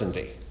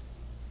certainty.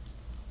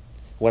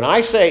 When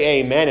I say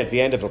amen at the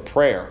end of a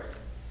prayer,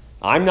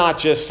 I'm not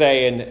just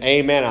saying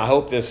amen, I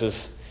hope this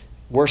is,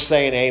 we're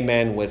saying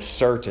amen with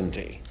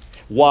certainty.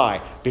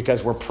 Why?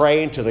 Because we're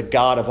praying to the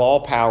God of all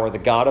power, the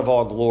God of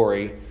all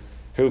glory,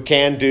 who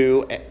can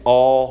do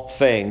all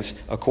things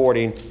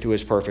according to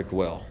his perfect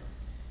will.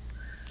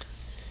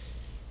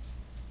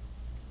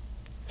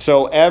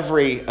 So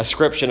every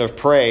ascription of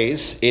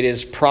praise, it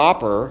is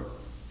proper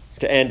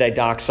to end a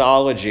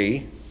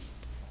doxology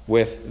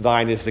with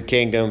thine is the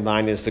kingdom,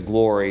 thine is the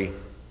glory,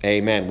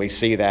 amen. We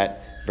see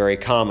that very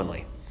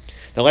commonly.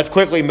 Now let's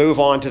quickly move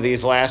on to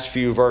these last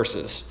few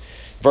verses.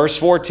 Verse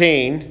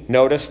 14,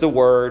 notice the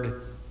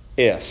word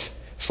if.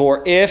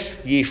 For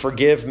if ye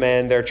forgive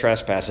men their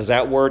trespasses.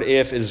 That word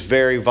if is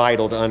very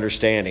vital to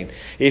understanding.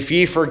 If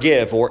ye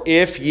forgive, or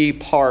if ye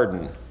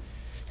pardon.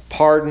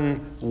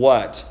 Pardon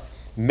what?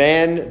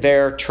 Men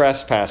their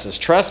trespasses.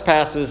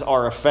 Trespasses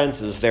are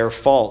offenses, they're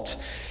faults.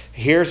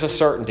 Here's a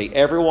certainty.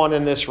 Everyone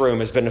in this room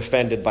has been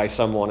offended by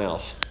someone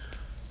else.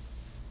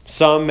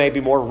 Some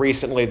maybe more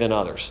recently than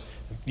others.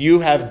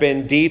 You have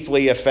been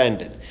deeply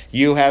offended.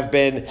 You have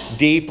been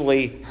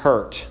deeply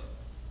hurt.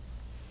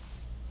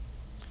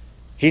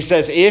 He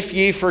says, if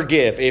ye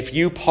forgive, if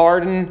you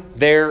pardon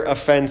their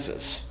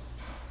offenses,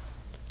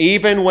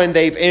 even when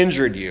they've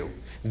injured you,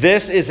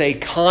 this is a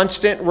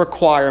constant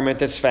requirement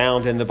that's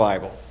found in the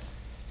Bible.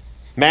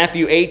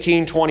 Matthew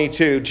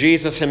 18:22,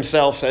 Jesus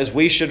himself says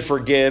we should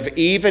forgive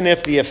even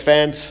if the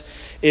offense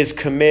is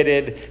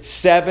committed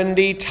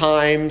 70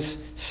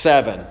 times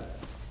 7.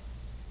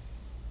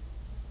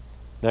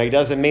 Now, he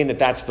doesn't mean that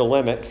that's the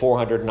limit,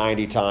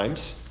 490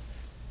 times.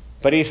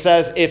 But he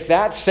says if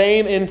that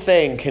same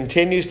thing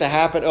continues to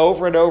happen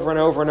over and over and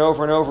over and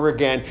over and over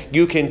again,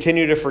 you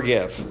continue to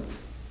forgive.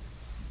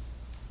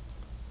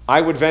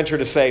 I would venture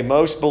to say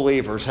most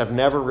believers have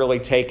never really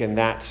taken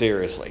that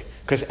seriously,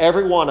 because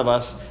every one of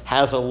us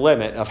has a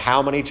limit of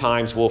how many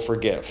times we'll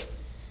forgive.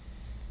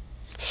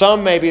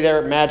 Some, maybe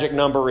their magic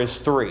number is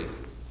 3.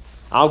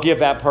 I'll give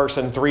that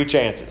person 3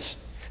 chances.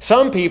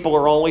 Some people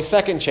are only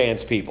second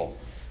chance people.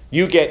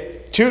 You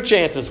get 2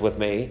 chances with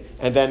me,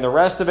 and then the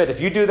rest of it, if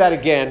you do that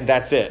again,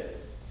 that's it.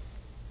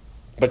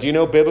 But do you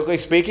know, biblically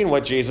speaking,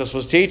 what Jesus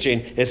was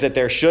teaching is that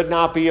there should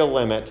not be a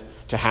limit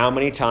to how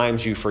many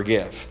times you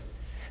forgive.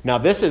 Now,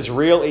 this is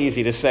real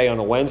easy to say on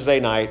a Wednesday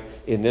night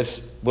in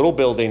this little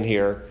building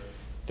here,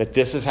 that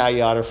this is how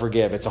you ought to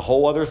forgive. It's a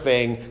whole other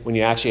thing when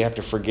you actually have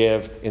to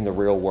forgive in the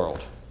real world.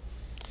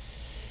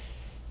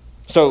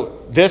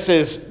 So this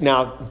is,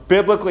 now,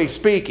 biblically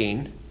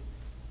speaking,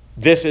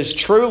 this is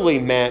truly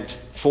meant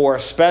for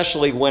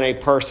especially when a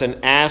person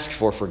asks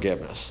for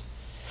forgiveness.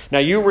 Now,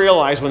 you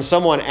realize when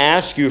someone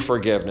asks you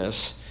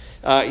forgiveness,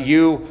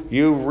 you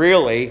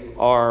really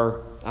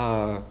are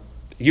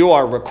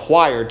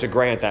required to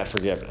grant that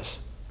forgiveness.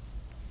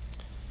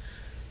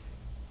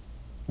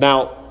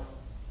 Now,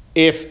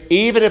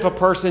 even if a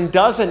person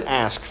doesn't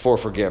ask for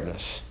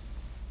forgiveness,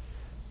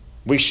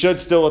 we should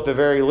still at the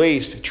very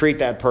least treat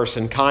that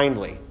person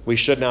kindly. We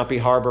should not be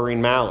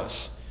harboring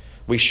malice.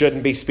 We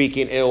shouldn't be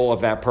speaking ill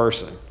of that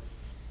person.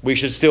 We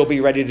should still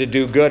be ready to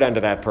do good unto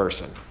that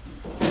person.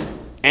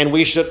 And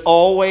we should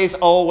always,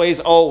 always,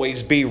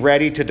 always be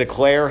ready to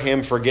declare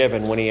him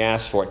forgiven when he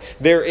asks for it.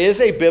 There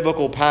is a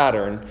biblical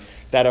pattern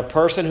that a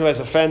person who has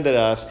offended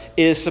us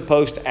is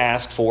supposed to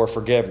ask for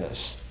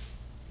forgiveness.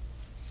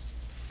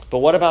 But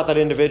what about that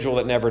individual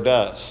that never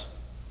does?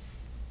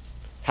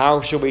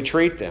 How should we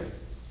treat them?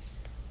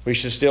 We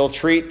should still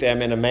treat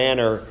them in a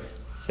manner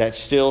that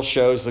still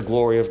shows the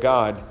glory of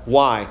God.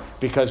 Why?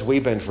 Because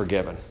we've been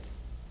forgiven.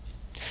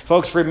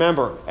 Folks,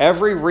 remember,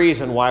 every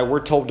reason why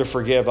we're told to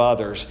forgive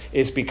others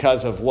is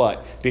because of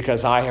what?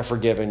 Because I have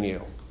forgiven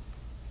you.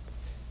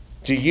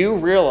 Do you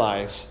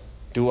realize,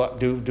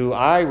 do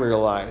I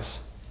realize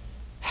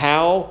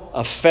how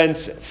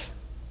offensive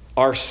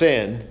our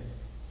sin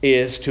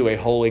is to a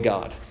holy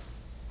God?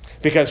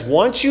 Because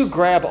once you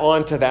grab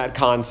onto that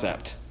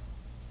concept,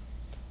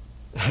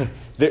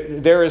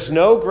 there is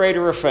no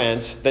greater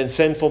offense than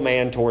sinful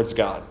man towards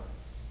God.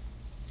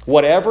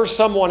 Whatever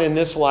someone in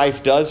this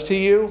life does to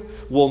you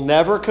will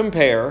never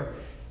compare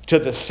to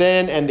the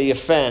sin and the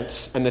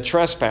offense and the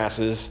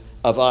trespasses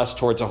of us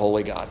towards a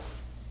holy God.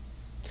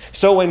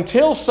 So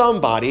until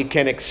somebody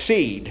can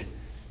exceed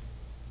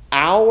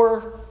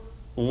our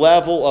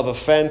level of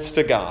offense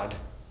to God,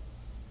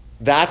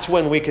 that's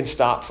when we can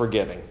stop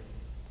forgiving.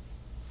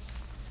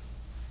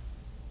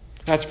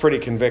 That's pretty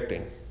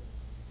convicting.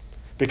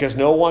 Because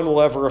no one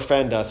will ever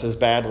offend us as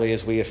badly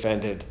as we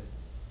offended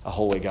a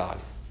holy God.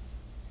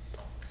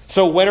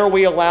 So when are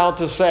we allowed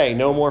to say,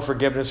 no more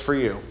forgiveness for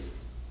you?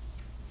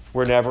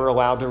 We're never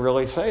allowed to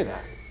really say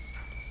that.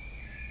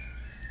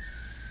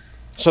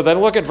 So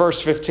then look at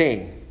verse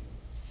 15.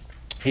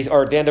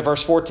 Or at the end of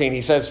verse 14, he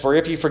says, "For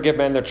if ye forgive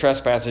men their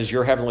trespasses,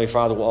 your heavenly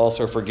Father will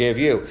also forgive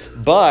you.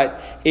 But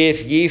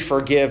if ye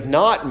forgive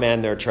not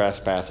men their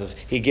trespasses,"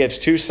 he gives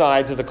two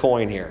sides of the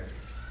coin here,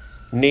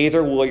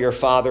 "neither will your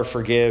Father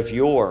forgive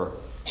your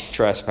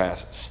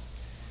trespasses."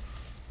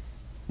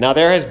 Now,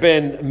 there has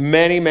been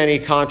many, many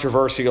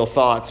controversial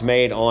thoughts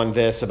made on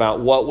this about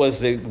what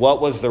was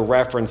the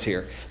reference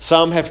here.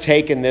 Some have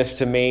taken this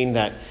to mean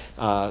that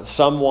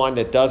someone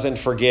that doesn't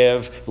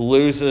forgive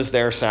loses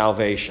their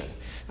salvation.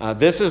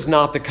 This is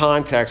not the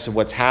context of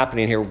what's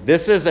happening here.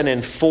 This is an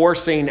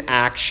enforcing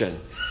action.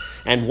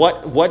 And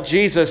what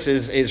Jesus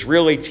is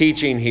really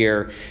teaching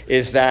here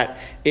is that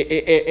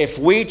if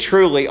we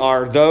truly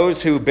are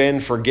those who've been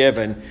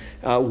forgiven,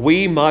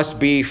 we must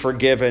be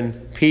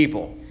forgiven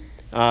people.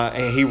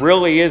 He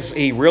really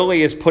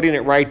is putting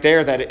it right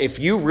there that if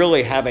you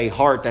really have a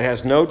heart that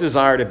has no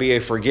desire to be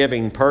a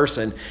forgiving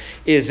person,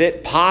 is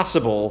it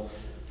possible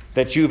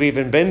that you've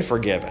even been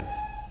forgiven?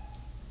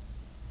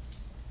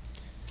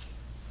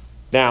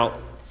 Now,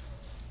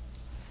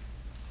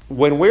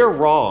 when we're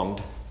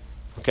wronged,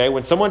 okay,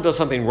 when someone does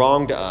something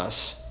wrong to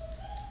us,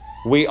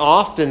 we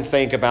often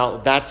think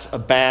about that's a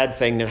bad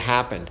thing that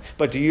happened.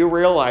 But do you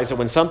realize that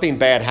when something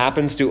bad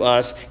happens to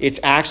us, it's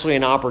actually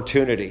an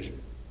opportunity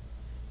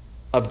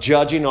of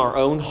judging our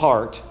own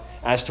heart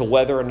as to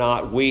whether or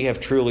not we have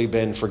truly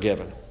been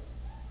forgiven?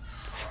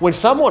 When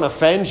someone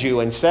offends you,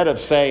 instead of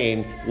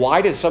saying,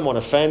 "Why did someone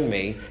offend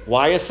me?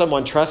 Why is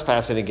someone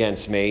trespassing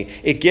against me?"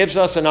 it gives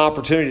us an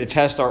opportunity to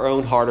test our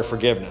own heart of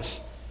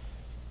forgiveness.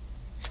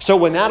 So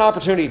when that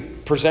opportunity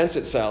presents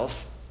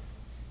itself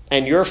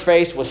and you're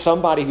faced with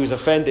somebody who's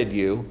offended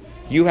you,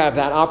 you have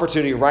that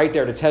opportunity right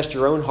there to test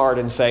your own heart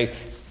and say,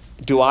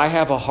 do I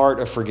have a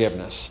heart of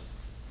forgiveness?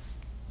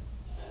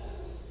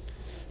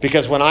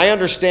 Because when I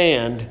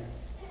understand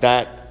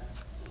that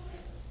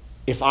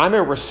if I'm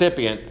a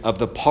recipient of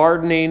the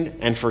pardoning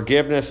and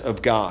forgiveness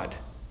of God,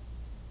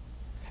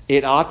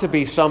 it ought to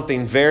be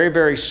something very,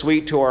 very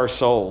sweet to our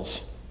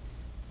souls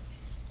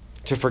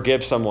to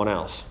forgive someone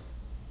else.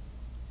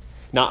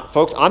 Now,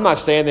 folks, I'm not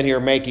standing here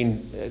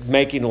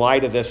making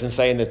light of this and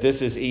saying that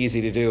this is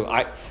easy to do.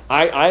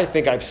 I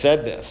think I've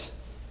said this.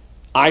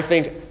 I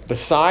think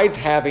besides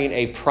having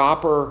a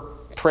proper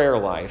prayer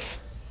life,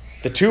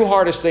 the two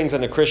hardest things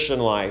in the Christian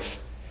life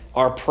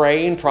are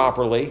praying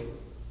properly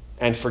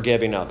and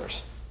forgiving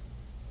others.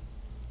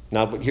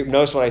 Now,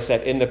 notice what I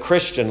said, in the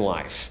Christian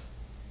life.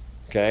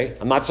 Okay?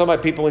 I'm not talking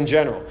about people in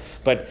general.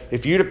 But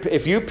if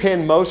you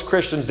pin most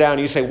Christians down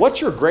and you say, what's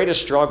your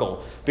greatest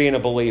struggle being a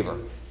believer?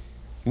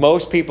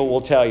 Most people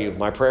will tell you,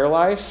 my prayer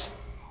life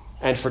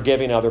and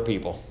forgiving other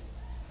people.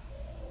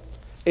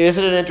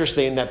 Isn't it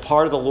interesting that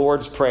part of the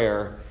Lord's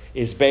Prayer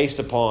is based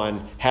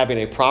upon having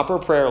a proper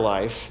prayer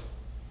life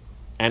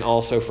and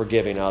also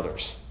forgiving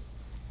others?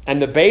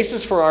 And the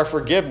basis for our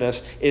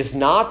forgiveness is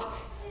not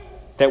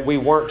that we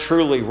weren't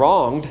truly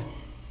wronged.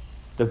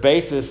 The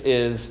basis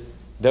is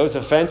those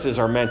offenses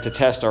are meant to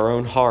test our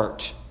own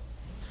heart.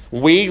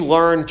 We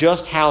learn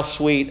just how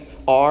sweet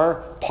our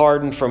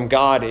pardon from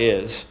God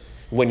is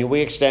when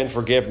we extend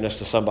forgiveness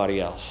to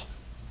somebody else.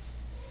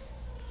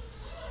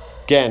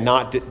 Again,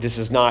 this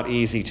is not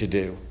easy to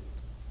do.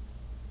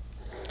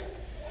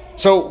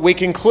 So we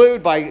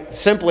conclude by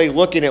simply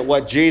looking at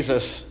what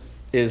Jesus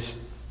is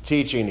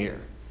teaching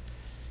here.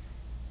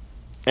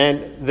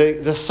 And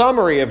the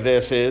summary of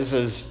this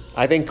is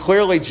I think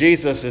clearly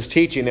Jesus is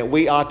teaching that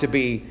we ought to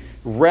be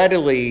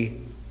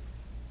readily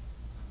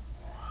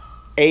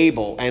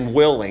able and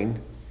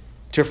willing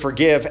to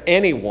forgive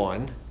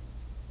anyone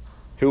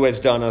who has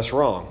done us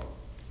wrong.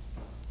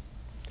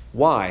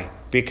 Why?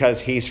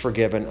 Because he's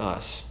forgiven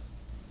us.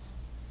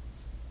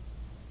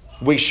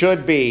 We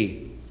should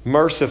be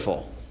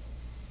merciful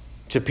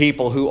to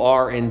people who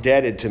are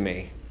indebted to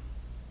me.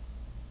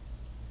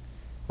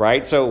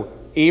 Right? So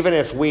even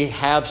if we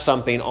have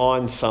something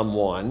on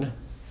someone,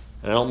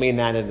 and I don't mean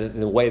that in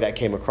the way that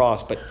came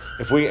across, but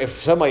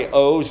if somebody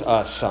owes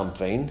us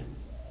something,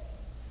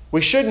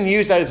 we shouldn't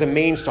use that as a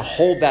means to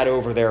hold that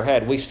over their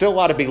head. We still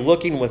ought to be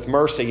looking with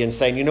mercy and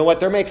saying, you know what,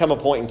 there may come a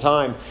point in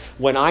time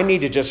when I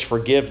need to just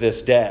forgive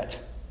this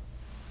debt.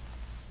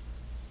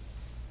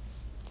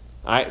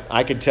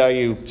 I could tell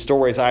you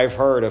stories I've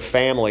heard of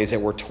families that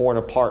were torn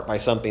apart by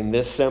something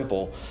this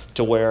simple,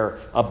 to where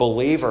a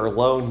believer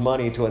loaned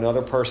money to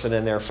another person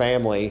in their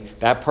family.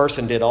 That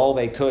person did all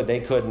they could. They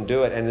couldn't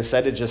do it. And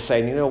instead of just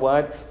saying, you know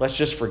what, let's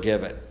just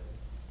forgive it,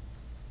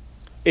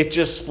 it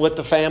just split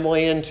the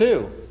family in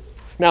two.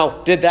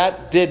 Now, did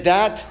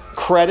that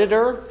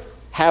creditor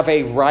have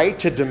a right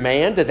to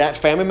demand? Did that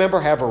family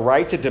member have a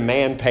right to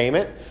demand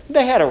payment?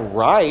 They had a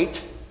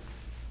right.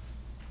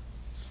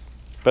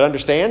 But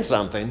understand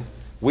something.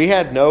 We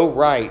had no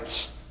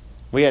rights.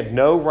 We had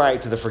no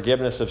right to the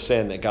forgiveness of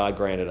sin that God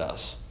granted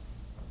us.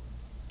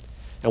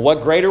 And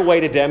what greater way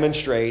to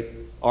demonstrate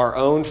our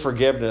own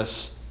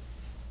forgiveness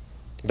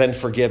than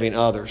forgiving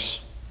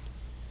others?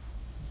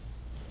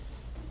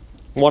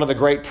 One of the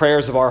great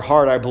prayers of our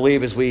heart, I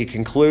believe, as we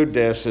conclude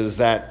this, is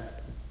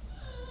that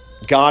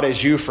God,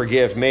 as you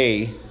forgive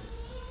me,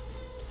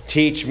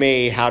 teach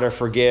me how to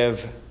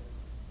forgive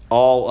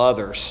all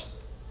others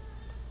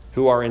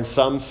who are in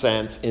some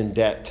sense in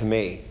debt to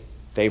me.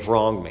 They've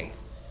wronged me.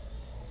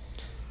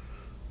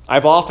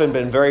 I've often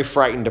been very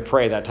frightened to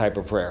pray that type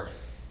of prayer.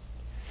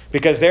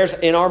 Because there's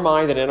in our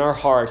mind and in our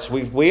hearts,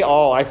 we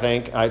all, I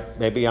think,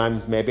 maybe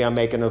I'm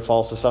making a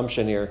false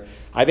assumption here.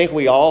 I think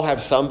we all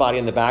have somebody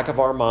in the back of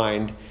our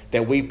mind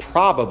that we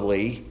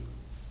probably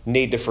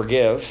need to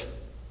forgive,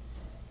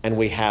 and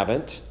we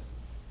haven't.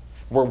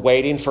 We're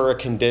waiting for a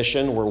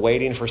condition. We're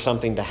waiting for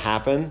something to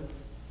happen.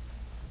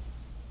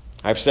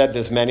 I've said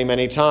this many,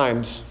 many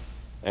times,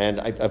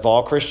 and of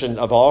all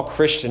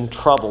Christian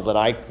trouble that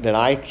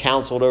I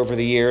counseled over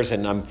the years,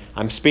 and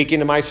I'm speaking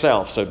to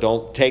myself, so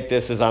don't take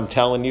this as I'm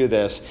telling you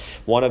this.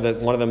 One of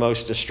the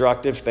most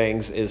destructive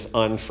things is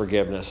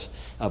unforgiveness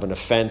of an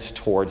offense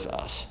towards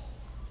us.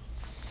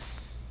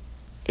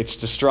 It's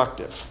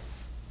destructive,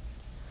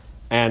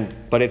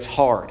 but it's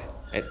hard.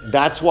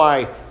 That's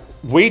why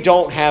you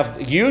don't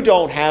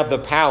have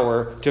the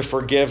power to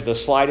forgive the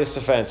slightest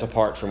offense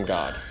apart from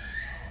God.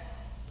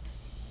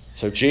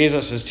 So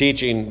Jesus is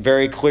teaching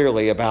very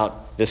clearly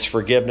about this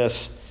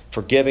forgiveness,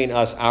 forgiving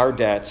us our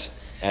debts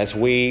as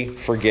we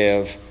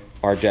forgive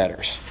our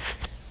debtors.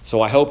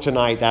 So I hope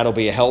tonight that'll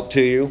be a help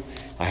to you.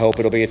 I hope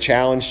it'll be a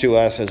challenge to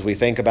us as we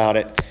think about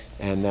it,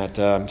 and that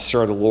I'm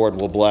sure the Lord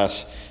will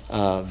bless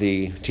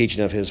the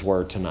teaching of his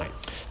word tonight.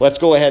 Let's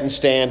go ahead and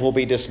stand. We'll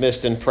be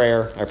dismissed in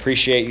prayer. I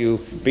appreciate you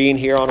being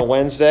here on a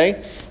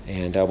Wednesday,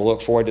 and we'll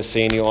look forward to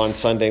seeing you on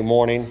Sunday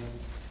morning,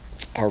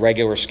 our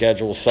regular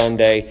schedule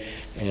Sunday,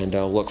 and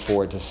look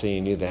forward to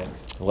seeing you then.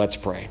 Let's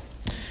pray.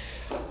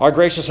 Our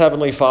gracious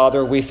Heavenly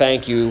Father, we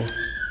thank you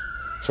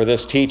for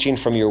this teaching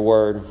from your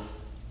word.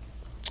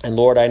 And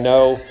Lord, I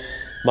know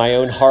my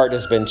own heart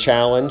has been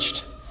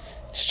challenged.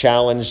 It's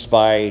challenged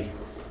by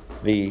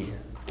the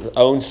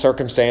own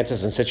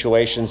circumstances and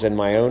situations in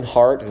my own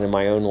heart and in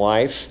my own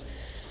life.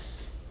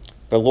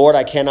 But Lord,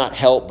 I cannot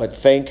help but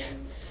think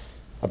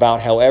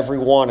about how every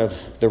one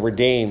of the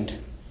redeemed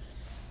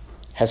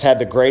has had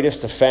the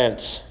greatest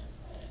offense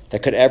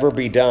that could ever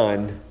be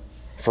done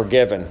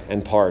forgiven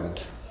and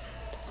pardoned.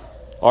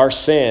 Our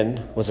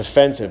sin was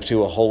offensive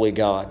to a holy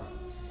God.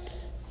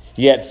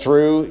 Yet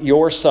through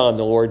your Son,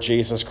 the Lord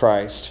Jesus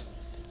Christ,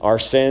 our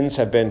sins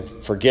have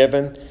been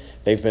forgiven.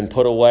 They've been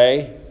put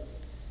away.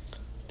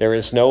 There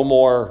is no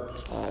more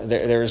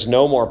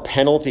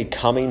penalty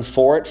coming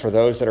for it for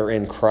those that are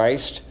in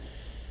Christ.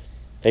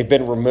 They've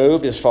been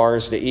removed as far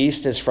as the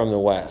east is from the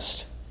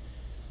west.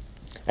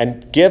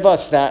 And give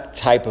us that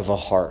type of a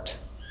heart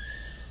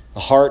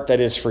that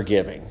is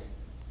forgiving.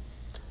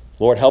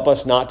 Lord, help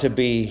us not to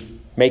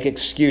make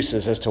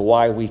excuses as to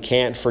why we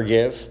can't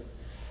forgive.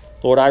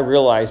 Lord, I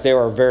realize there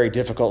are very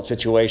difficult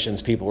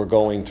situations people are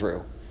going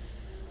through.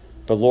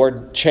 But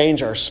Lord,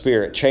 change our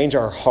spirit, change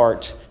our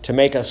heart to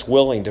make us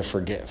willing to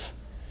forgive.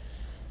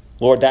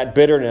 Lord, that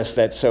bitterness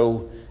that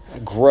so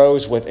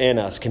grows within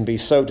us can be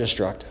so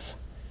destructive.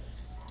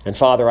 And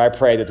Father, I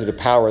pray that through the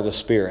power of the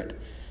Spirit,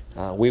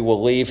 we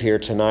will leave here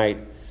tonight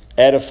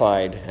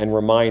edified and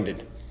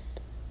reminded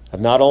of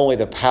not only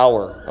the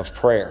power of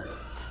prayer,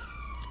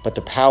 but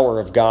the power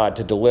of God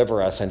to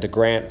deliver us and to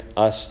grant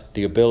us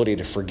the ability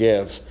to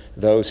forgive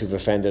those who've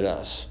offended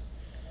us.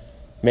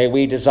 May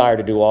we desire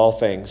to do all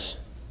things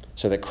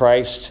so that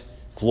Christ's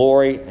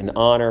glory and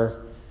honor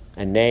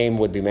and name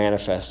would be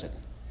manifested,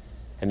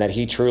 and that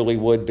he truly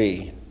would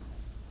be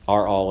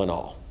our all in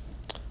all.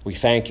 We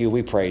thank you,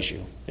 we praise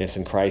you. It's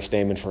in Christ's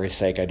name and for his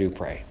sake I do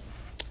pray.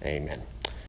 Amen.